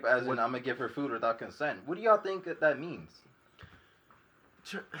 Rape as in I'm gonna give her food without consent. What do y'all think that means?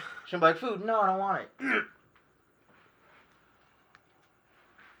 She'll be like, food? No, I don't want it.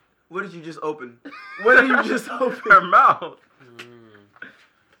 What did you just open? What did you just open? Her mouth.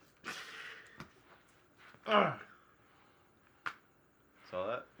 Saw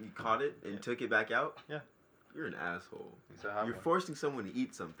that? You caught it and took it back out? Yeah. You're an asshole. You said how You're forcing someone to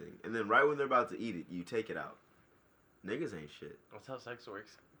eat something, and then right when they're about to eat it, you take it out. Niggas ain't shit. That's how sex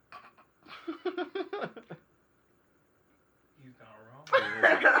works. He's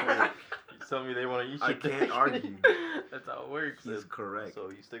not wrong. You tell me they want to eat I shit. can't argue. That's how it works. He's correct. So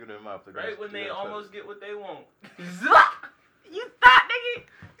you stick it in their mouth. Right when they almost get what they want. You thought, nigga.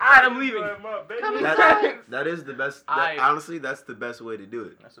 Alright, I'm leaving. That is the best. Honestly, that's the best way to do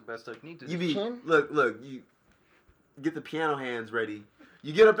it. That's the best technique to You do. be look. You get the piano hands ready.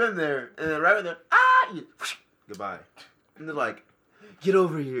 You get up in there, and then right when they're you, goodbye. And they're like, get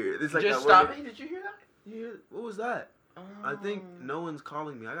over here. It's like Just that stop word- it. Did you hear that? You hear- What was that? I think no one's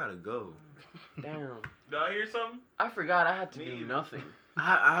calling me. I gotta go. Damn. Did I hear something? I forgot I had to Me do either. nothing.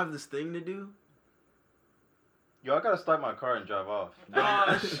 I have this thing to do. Yo, I gotta start my car and drive off.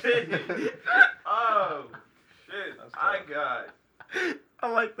 Oh, shit. Oh, shit. That's I tough. got. I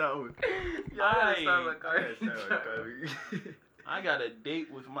like that one. I got a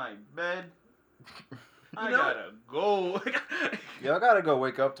date with my bed. I know- gotta go. Yo, I gotta go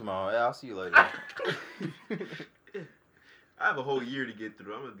wake up tomorrow. Yeah, I'll see you later. I have a whole year to get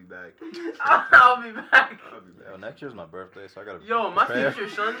through. I'm gonna be back. I'll be back. I'll be back. Yo, next year's my birthday, so I gotta. Yo, my prepare. future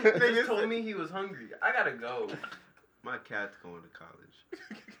son just told me he was hungry. I gotta go. My cat's going to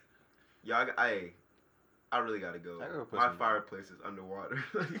college. Y'all, I really gotta go. I gotta put My some- fireplace is underwater.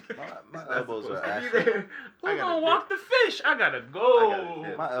 My It's not elbows supposed are to be ashy. there. Who I gotta gonna dip. walk the fish? I gotta I go. gotta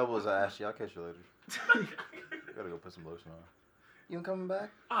dip. My elbows are ashy. I'll catch you later. Gotta go put some lotion on. You coming back?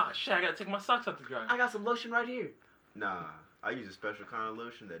 Ah, shit, I gotta take my socks out to dry. I got some lotion right here. Nah, I use a special kind of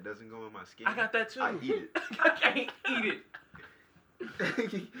lotion that doesn't go in my skin. I got that too. I eat it. I can't eat it.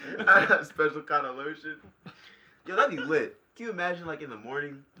 I got a special kind of lotion. Yo, that'd be lit. Can you imagine, like, in the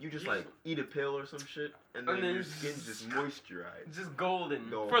morning, you just, like, eat a pill or some shit, and then your skin's just moisturized? Just golden.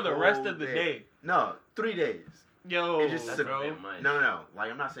 The For the rest whole of the day. day. No, 3 days. Yo, It just That's bro. damn much. No. Like,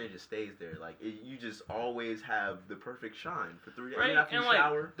 I'm not saying it just stays there. Like, you just always have the perfect shine for 3 days. Right? Even after And you like,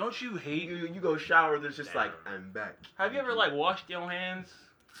 shower, don't you hate? you go shower, there's just like, I'm back. Have you ever like washed your hands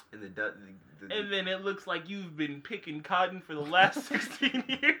And and then it looks like you've been picking cotton for the last 16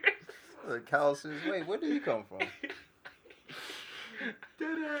 years? The calluses. Wait, where did you come from?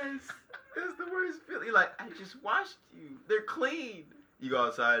 Deadass. That's the worst feeling. You're like, I just washed you. They're clean. You go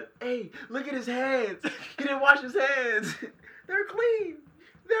outside. Hey, look at his hands. He didn't wash his hands. They're clean.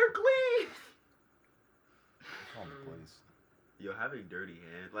 They're clean. Oh, please. Yo, having dirty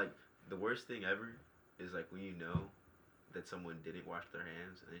hands, like, the worst thing ever is, like, when you know that someone didn't wash their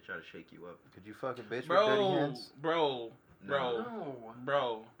hands and they try to shake you up. Could you fuck a bitch with dirty hands? Bro, No.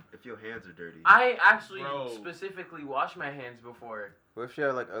 bro. If your hands are dirty. I actually Bro. specifically washed my hands before. What if she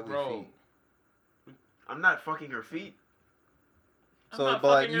had like ugly Bro. feet? I'm not fucking her feet. I'm So, not but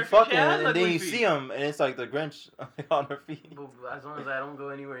like fucking you her fucking feet. She has and then ugly you feet. see them and it's like the Grinch on her feet. But as long as I don't go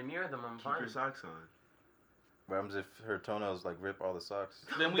anywhere near them, I'm Keep fine. your socks on. What happens if her toenails like rip all the socks?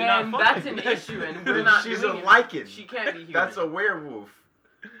 Then we Then not that's fucking. an issue, and we're not She's doing a it. lichen. She can't be human. That's a werewolf.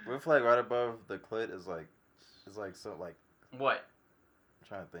 What if like right above the clit is like so like What? I'm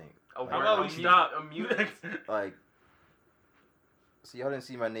trying to think. A Like, How word- about a we mute- stop? A mutant? like see y'all didn't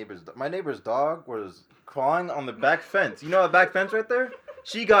see my neighbor's dog was crawling on the back fence. You know the back fence right there?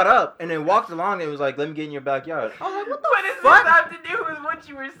 She got up and then walked along and was like, let me get in your backyard. I was like, what the What does fuck? this have to do with what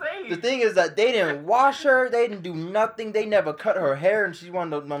you were saying? The thing is that they didn't wash her, they didn't do nothing, they never cut her hair, and she's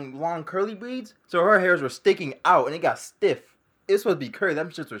one of them long curly breeds, so her hairs were sticking out and it got stiff. It's supposed to be curly, them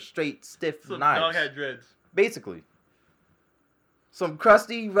shits were straight, stiff So the knives. dog had dreads. Basically. some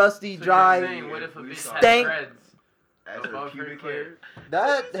crusty, rusty, So dry. you're saying, what if a bitch stank. had dreads? As her Above her pubic clit. hair.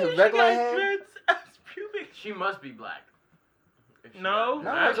 That She regular got hair. dreads as pubic. She must be black. If she No. got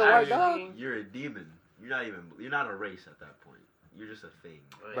No, dreads. it's a white dog. You're a demon. You're not a race at that point. You're just a thing.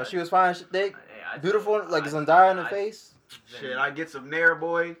 But she was fine, thick, Hey, I beautiful, still- like I- Zendaya in the I- face. Shit, I get some Nair,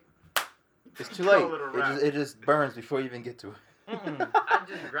 boy. It's too late. Call it a wrap. It just burns before you even get to it. Mm-mm. I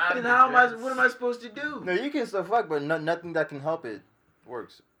just grabbed Then the how am I? dreads. What am I supposed to do? No, you can still fuck, but nothing that can help it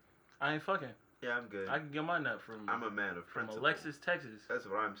works. I ain't fucking. Yeah, I'm good. I can get my nut from I'm a man of from principle. Alexis, Texas. That's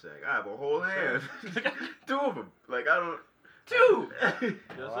what I'm saying. I have a whole hand. 2 of them. Like I don't. 2. Yes,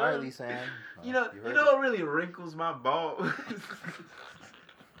 All sir. right, Lisa Ann. You know heard what really wrinkles my balls? it.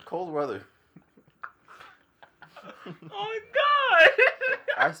 Cold weather, Oh my god!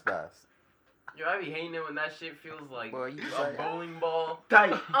 ice baths. Yo, I be hating it when that shit feels like Boy, you a say- bowling ball.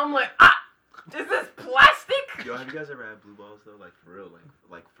 Tight. I'm like, is this plastic? Yo, have you guys ever had blue balls though? Like for real,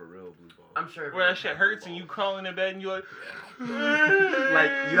 like for real blue balls. I'm sure. Where that everyone shit has hurts blue and you balls. crawling in bed and you're like,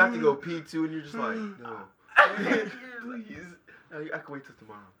 Like you have to go pee too, and you're just like, no, please. I can wait till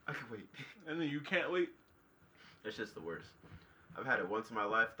tomorrow. I can wait. and then you can't wait. It's just the worst. I've had it once in my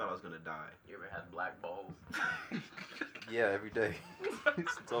life. Thought I was gonna die. You ever had black balls? Yeah, every day.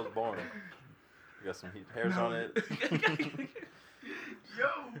 Since I was born. You got some hairs on it. Yo,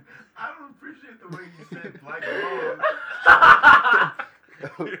 I don't appreciate the way you said black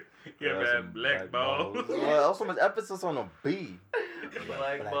balls. You ever Got had some black balls? Well, also much emphasis on a B.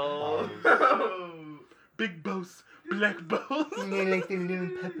 Black balls. Big boss, black balls. Like the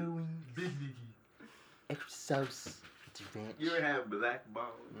little pepper wings. Big Nicky. Extra sauce. You ever had black balls?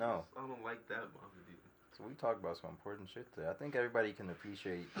 No. I don't like that, Mama dude. So we talk about some important shit today. I think everybody can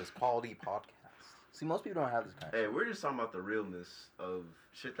appreciate this quality podcast. See, most people don't have this kind of Hey, we're just talking about the realness of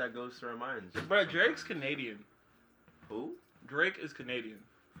shit that goes through our minds. Bro, Drake's Canadian. Who? Drake is Canadian.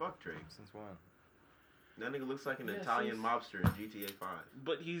 Fuck Drake. Since when? That nigga looks like an Yeah, Italian since- mobster in GTA 5.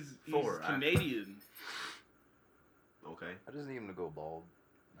 But he's 4, Canadian. Okay. I just need him to go bald.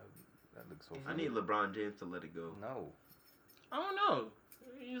 That looks so I need LeBron James to let it go. No. I don't know.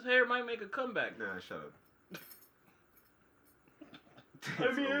 His hair might make a comeback. Nah, shut up.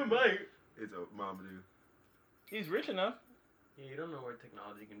 I mean, it might. It's a mama dude. He's rich enough. Yeah, you don't know what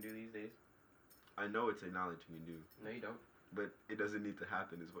technology can do these days. I know what technology can do, No, you don't. but it doesn't need to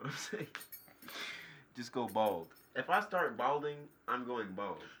happen, is what I'm saying. Just go bald. If I start balding, I'm going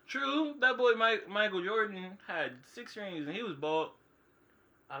bald. True, that boy Michael Jordan had 6 rings and he was bald.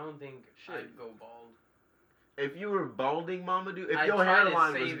 I don't think Shit. I'd go bald. If you were balding, mama dude, if I your try to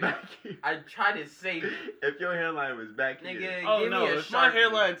hairline was save it. back here. I'd try to save it. If your hairline was back Nigga, here. Oh give no, me a if my Sharpie.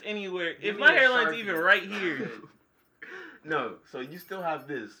 hairline's anywhere, Give if me my a hairline's Sharpie. even right here, No, so you still have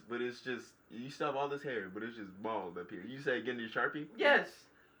this, but it's just, you still have all this hair, but it's just bald up here. You say get your Sharpie? Yes.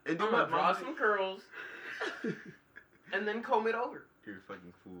 And do I'm gonna what, draw mama some curls dude? and then comb it over. You're a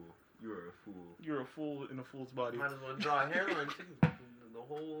fucking fool. You are a fool. you're a fool in a fool's body. Might as well draw a hairline too. The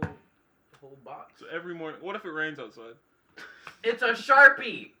whole box. So every morning, what if it rains outside? It's a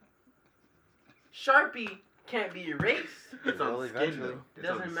Sharpie. Sharpie can't be erased. It's Well, on skin, eventually. though. It's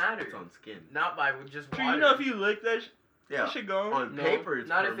Doesn't on, matter. It's on skin. Not by just True, water. you know if you lick that, Yeah. that shit gone. On No, paper, it's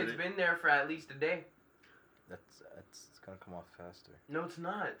not permanent. if it's been there for at least a day. It's gonna come off faster. No, it's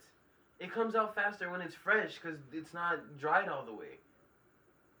not. It comes out faster when it's fresh because it's not dried all the way.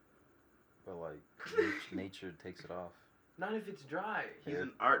 But like nature takes it off. Not if it's dry. He's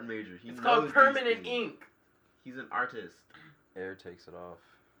an art major. He It's knows called these permanent things. ink. He's an artist. Air takes it off.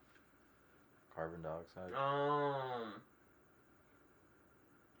 Carbon dioxide.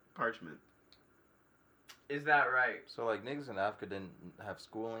 Parchment. Is that right? So like niggas in Africa didn't have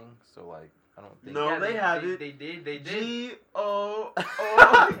schooling, so like I don't think. No, Yeah, they have it. They did. They did. G-O-O-G-L-E.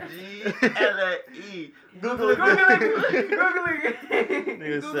 Google it. Google it. Google it. Nigga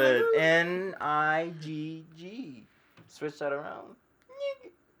Google said it. N-I-G-G. Switch that around.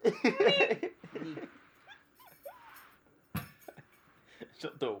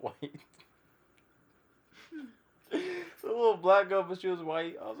 Shut the white. The little black girl, but she was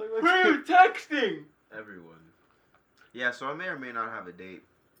white. I was like, Who are you texting? Everyone. Yeah, so I may or may not have a date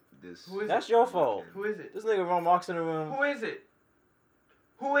this. Who is That's your fault. Who is it? This nigga Rome walks in the room. Who is it?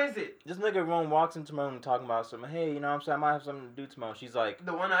 Who is it? This nigga Rome walks into my room talking about something. Hey, you know what I'm saying? I might have something to do tomorrow. She's like,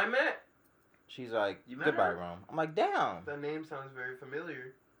 The one I met? You met goodbye, her? Rome. I'm like, damn. That name sounds very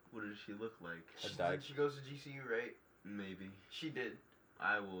familiar. What does she look like? She goes to GCU, right? Maybe. She did.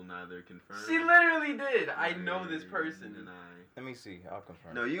 I will neither confirm. She literally did. I know this person. Deny. Let me see. I'll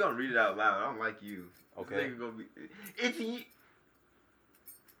confirm. No, you gonna read it out loud. I don't like you. Okay. This nigga gonna be. It's you.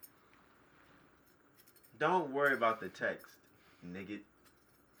 Don't worry about the text. Nigga.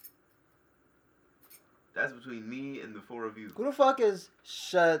 That's between me and the four of you. Who the fuck is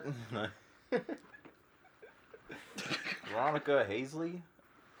shut? Veronica Hazley?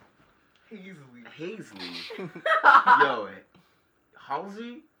 Hazley. Yo,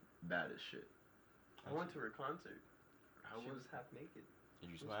 Halsey? Bad as shit. I went to her concert. How She was was half naked. Did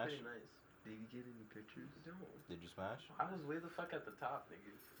you It was smash? pretty nice. Did you get any pictures? No. Did you smash? I was way the fuck at the top,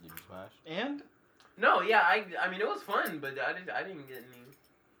 nigga. Did you smash? And No, yeah, I mean it was fun, but I didn't get any.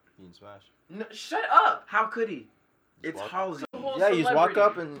 You didn't smash? No, shut up. How could he? Just It's walk- Halsey. The whole Yeah, you just walk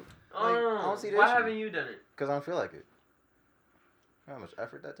up celebrity. and like, I don't see the Why issue. haven't you done it? Because I don't feel like it. You know how much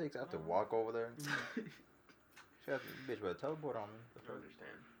effort that takes? I have to walk over there. She have to, bitch, better teleport on me. I don't understand.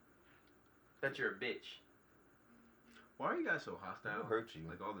 That you're a bitch. Why are you guys so hostile? Who hurt you?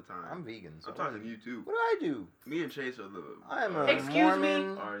 Like all the time. I'm vegan. So I'm talking to you too. What did I do? Me and Chase are the. I am a Excuse me?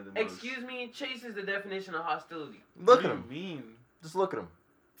 Mormon. Are the most, Excuse me, Chase is the definition of hostility. Look what at do him. you mean? Just look at him.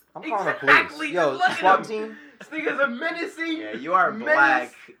 I'm calling the Exactly, police. just Yo, look at SWAT him. team. This nigga's a menacing. Yeah, you are menace.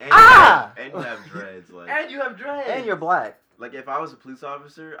 black. And Ah! and you have dreads. Like, And you have dreads. And you're black. like if I was a police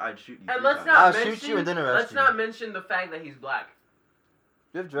officer, I'd shoot you. And 3 let's times. not I'll mention. shoot you and then arrest let's you. not mention the fact that he's black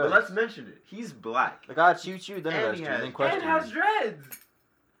You have But dreads. let's mention it. He's black. Like, I'd shoot you, then And arrest he you, has- then and question has you. dreads.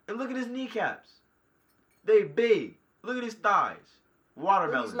 And look at his kneecaps. They big. Look at his thighs.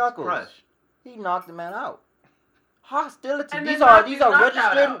 Watermelons. knuckles. Crushed. He knocked the man out. Hostility. And These then are knocked these his are knockout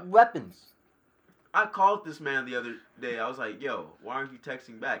registered out. weapons. I called this man the other day. I was like, yo, why aren't you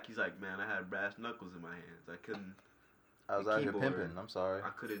texting back? He's like, man, I had brass knuckles in my hands. I couldn't. I was The out here keyboard. pimping. I'm sorry. I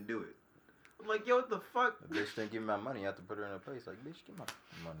couldn't do it. I'm like, yo, what the fuck? The bitch didn't give me my money. I have to put her in a place. Like, bitch, give my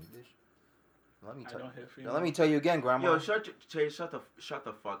money, bitch. Let me I tell don't hit you. female. Let me tell you again, Grandma. Yo, shut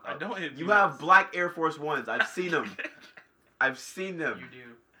the fuck I up. don't hit You females. have black Air Force Ones. I've seen them. I've seen them.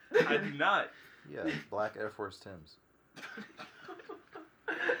 You do. I do not. Yeah, black Air Force Tims.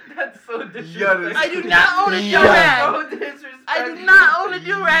 That's so disrespectful. I do not own a Yeah. That's so disrespectful. I do not own a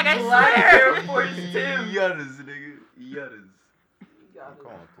do-rag, I Black swear. Air Force Tim. Yutters, nigga. Yutters. I'm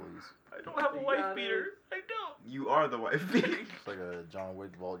calling the police. I don't have a You wife got beater. I don't. You are the wife. It's like a John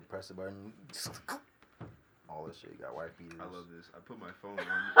Wick vault. You press the button. All this shit. You got white beaters. I love this. I put my phone on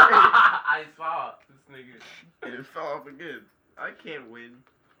I saw this nigga. and it fell off again. I can't win.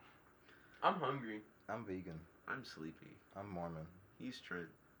 I'm hungry. I'm vegan. I'm sleepy. I'm Mormon. He's Trent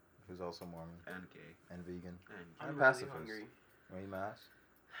Who's also Mormon and gay. and vegan. And I'm I'm pacifist. really hungry. Want to eat my ass?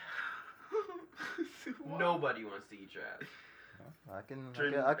 Nobody wants to eat your ass. Well, I can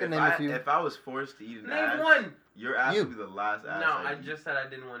Trent, name a few. If I was forced to eat an Name ass, one. your ass You. would be the last ass. No, I'd I eat. just said I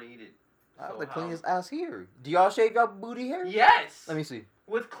didn't want to eat it. I have So the how? cleanest ass here. Do y'all shave y'all booty hair? Yes. Let me see.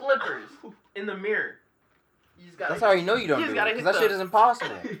 With clippers in the mirror. You just gotta. That's how you know you don't You do just it. gotta Because hit that shit the- is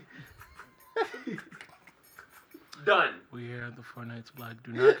impossible. Done. We here at the Four Nights Black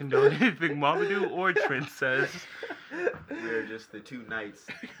do not condone anything Mama do or Trent says. We're just the two knights.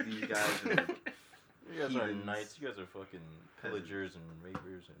 These guys are You guys are Heathens. knights. You guys are fucking pillagers and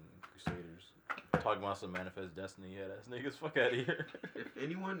rapers and crusaders. Talking about some manifest destiny head ass niggas. Fuck out of here. If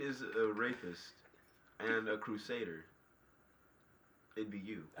anyone is a rapist and a crusader, it'd be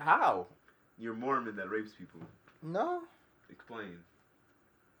you. How? You're Mormon that rapes people. No. Explain.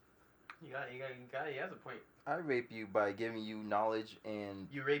 You got. He has a point. I rape you by giving you knowledge and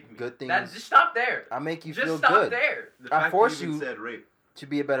You raped me. Good Just things. stop there. I make you Just feel stop good. there. The I fact force you even you- said rape. To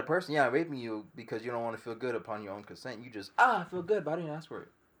be a better person. Yeah, raping you because you don't want to feel good upon your own consent. You just, I feel good, but I didn't ask for it.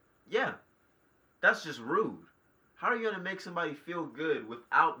 Yeah. That's just rude. How are you going to make somebody feel good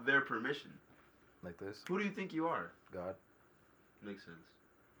without their permission? Like this. Who do you think you are? God. Makes sense.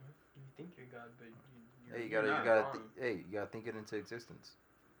 You think you're God, but you're, Hey, you you're gotta, not wrong. you gotta think it into existence.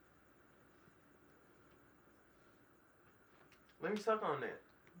 Let me suck on that.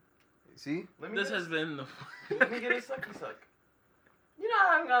 See? Let me This get has been the. Let me get a sucky suck. You know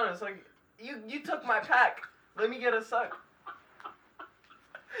how I'm gonna suck. You took my pack. Let me get a suck.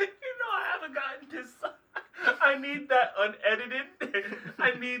 You know I haven't gotten this. I need that unedited.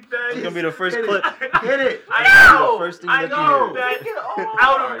 I need that. It's gonna be the first Hit clip. it. Hit it. I That's know. the first thing I that you know hear. that Take it all.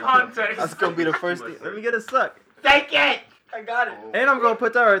 out of context. That's gonna be the first thing. Let me get a suck. Take it. I got it. And I'm gonna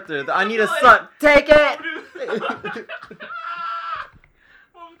put that right there. I need a Do it. suck. Take it!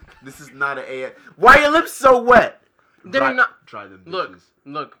 This is not an AI. Why are your lips so wet? They're not. Try them bitches. Look,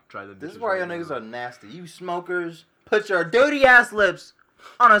 look. Try them bitches. This is why right y'all niggas now. are nasty. You smokers put your dirty ass lips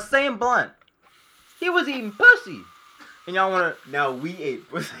on a same blunt. He was eating pussy. And y'all wanna. Now we ate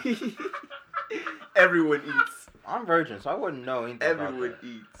pussy. Everyone eats. I'm virgin, so I wouldn't know anything about Everyone that.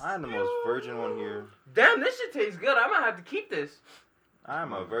 eats. I'm the most virgin one here. Damn, this shit tastes good. I might have to keep this.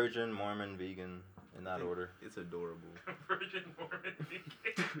 I'm a virgin, Mormon, vegan. in that order. It's adorable. Virgin Mormon.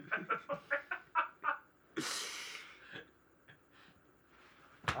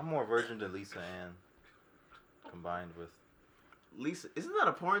 I'm more virgin than Lisa Ann, combined with Lisa, isn't that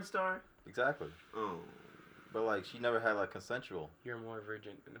a porn star? exactly. Oh, But like, she never had like consensual. You're more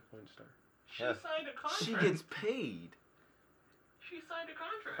virgin than a porn star. She Yeah. signed a contract. she gets paid. She signed a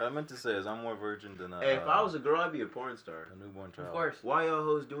contract. What I meant to say is, I'm more virgin than Hey, if I was a girl, I'd be a porn star. a newborn child. Of course. Why y'all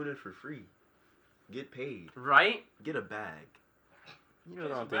hoes doing it for free? Get paid. Right? Get a bag. You know, It's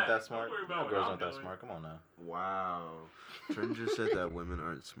don't think bad. that's smart. Don't worry You about know, what girls I'm aren't that doing. smart. Come on now. Wow. Trent just said that women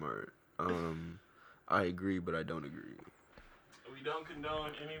aren't smart. I agree, but I don't agree. We don't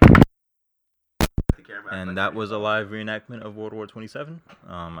condone any. The camera And that was a live reenactment of World War 27.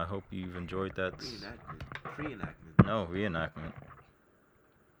 I hope you've enjoyed that. Reenactment. No, reenactment.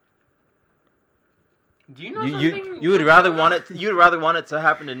 Do you know You something? you would rather want it. You'd rather want it to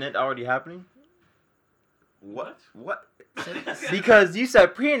happen than it already happening. What? What? Because you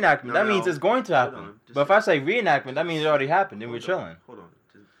said pre-enactment, No, that no. means it's going to Hold happen. on, just- But if I say reenactment, that means it already happened, and we're chilling. Hold on.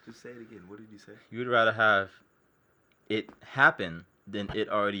 Just say it again. What did you say? You would rather have it happen than it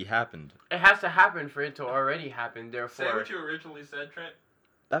already happened. It has to happen for it to already happen. Say Therefore, what you originally said, Trent.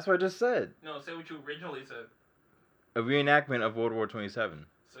 That's what I just said. No, say what you originally said. A reenactment of World War 27.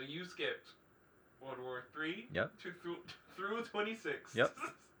 So you skipped World War 3 Yep. through 26. Yep.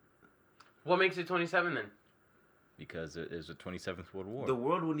 what makes it 27 then? Because it is the 27th World War. The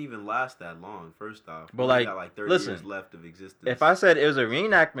world wouldn't even last that long. First off, But, we like, got like 30 listen, years left of existence. If I said it was a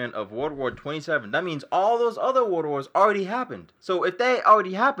reenactment of World War 27, that means all those other World Wars already happened. So if they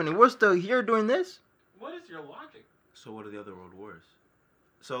already happened and we're still here doing this, What is your logic? So what are the other world wars?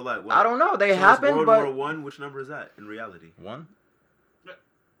 So like what? I don't know. They so is happened, World but War One. Which number is that in reality? one.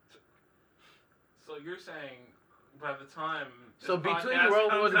 So you're saying by the time So this between podcast World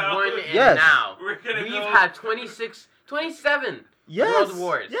comes War out, One and Yes. now, we're gonna we've go, had 27 Yes. World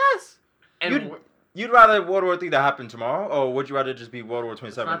Wars. Yes. And You'd- You'd rather World War 3 that happened tomorrow, or would you rather just be World War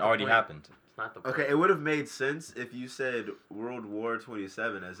 27 not the already point. happened? it's not the point. Okay, it would have made sense if you said World War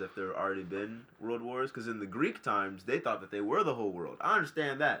 27 as if there already been world wars, because in the Greek times they thought that they were the whole world. I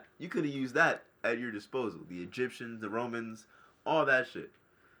understand that. You could have used that at your disposal. The Egyptians, the Romans, all that shit.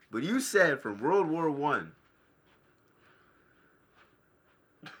 But you said from World War One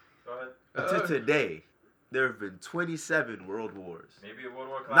Go ahead. to today, there have been 27 world wars. Maybe a World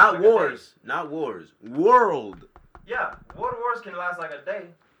War can last Not like a day. wars, not wars. World. Yeah, World Wars can last like a day.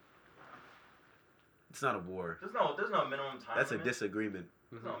 It's not a war. There's no minimum time That's a limit. disagreement.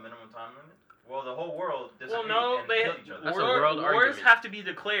 There's no minimum time limit. Well, the whole world Well, disagreed no, and they killed each other. That's a war, world wars argument. have to be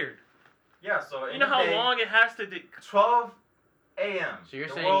declared. Yeah, so You know how long it has to. 12 a.m. So you're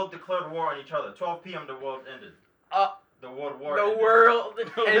the saying- world declared war on each other. 12 p.m. the world ended. The world war. the ended. world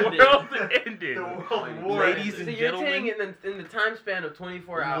The ended. world ended. The world Ladies war Ladies ended. So and you're gentlemen. saying in the time span of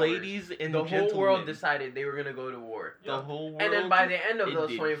 24 hours, Ladies and the gentlemen, whole world decided they were gonna go to war. the whole world. And then by the end of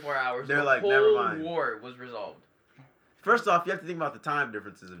those ended. 24 hours, They're the like, whole never mind. war was resolved. First off, you have to think about the time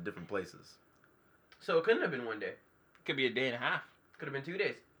differences of different places. So it couldn't have been one day. Could be a day and a half. Could have been 2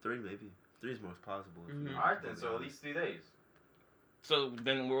 days. 3 maybe. 3 is most plausible. if Mhm. you're Alright then, totally so at honest. least 3 days. So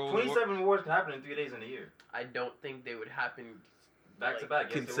then World War. 27 wars can happen in 3 days in a year. I don't think they would happen Back to back.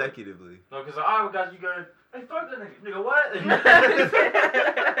 Yes, it would. consecutively. No, because alright, guys, you got. Hey, fuck that nigga. Nigga, what?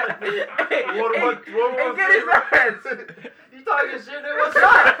 World War Hey, get his III. You talking shit, nigga? What's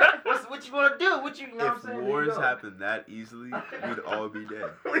up? What you wanna do? What you know what I'm If saying? wars There you go. happen that easily, we'd all be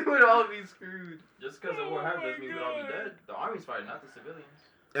dead. we would all be screwed. Just because the war Oh happened my doesn't mean we'd all be God. dead. The army's fighting, not the civilians.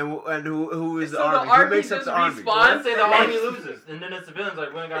 And who is the So the army? army Who makes up just the army? respawns? Well, let's say the army Next. loses, and then the civilians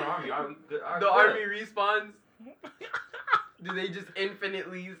like, we ain't got an army. Alright, good. Alright, The good. army respawns. Do they just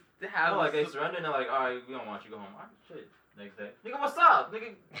infinitely have? No, like they some- surrender and they're like, alright, we don't want you to go home. Alright, shit. Next day. Nigga, what's up?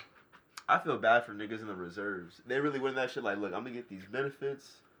 Nigga. I feel bad for niggas in the reserves. They really win that shit. Like, look, I'm gonna get these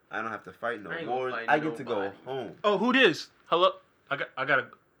benefits. I don't have to fight no I ain't gonna wars. fight I get to go nobody. home. Oh, who this? Hello. I gotta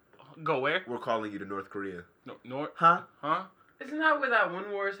go where? We're calling you to North Korea. No, North. Huh? Huh? Isn't that where that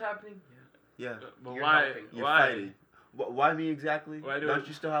one war is happening? Yeah. But You're why? helping. You're Why? fighting. Why me exactly? Why do Don't it?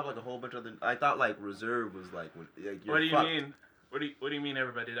 you still have like a whole bunch of other? I thought like reserve was like when like you're What do you fucked. mean? What do you mean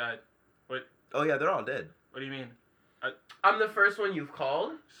everybody died? Oh yeah, they're all dead. What do you mean? I'm the first one you've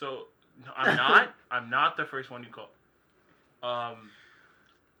called. So no, I'm not. I'm not the first one you call.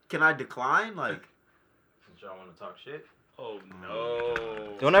 Can I decline? Like, Since y'all want to talk shit. Oh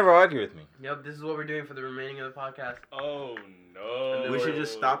no. Don't ever argue with me. Yep, this is what we're doing for the remaining of the podcast. Oh no. we should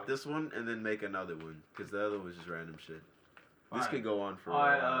just stop this one and then make another one because the other was just random shit. This Fine. could go on for.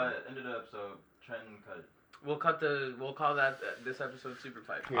 Alright, ended up, so Trenton cut it. We'll call that this episode Super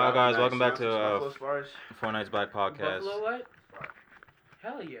Fight. All right, guys, welcome back to Buffalo Spars. Four Nights Back podcast. Buffalo what?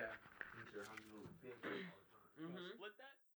 Hell yeah. Mhm.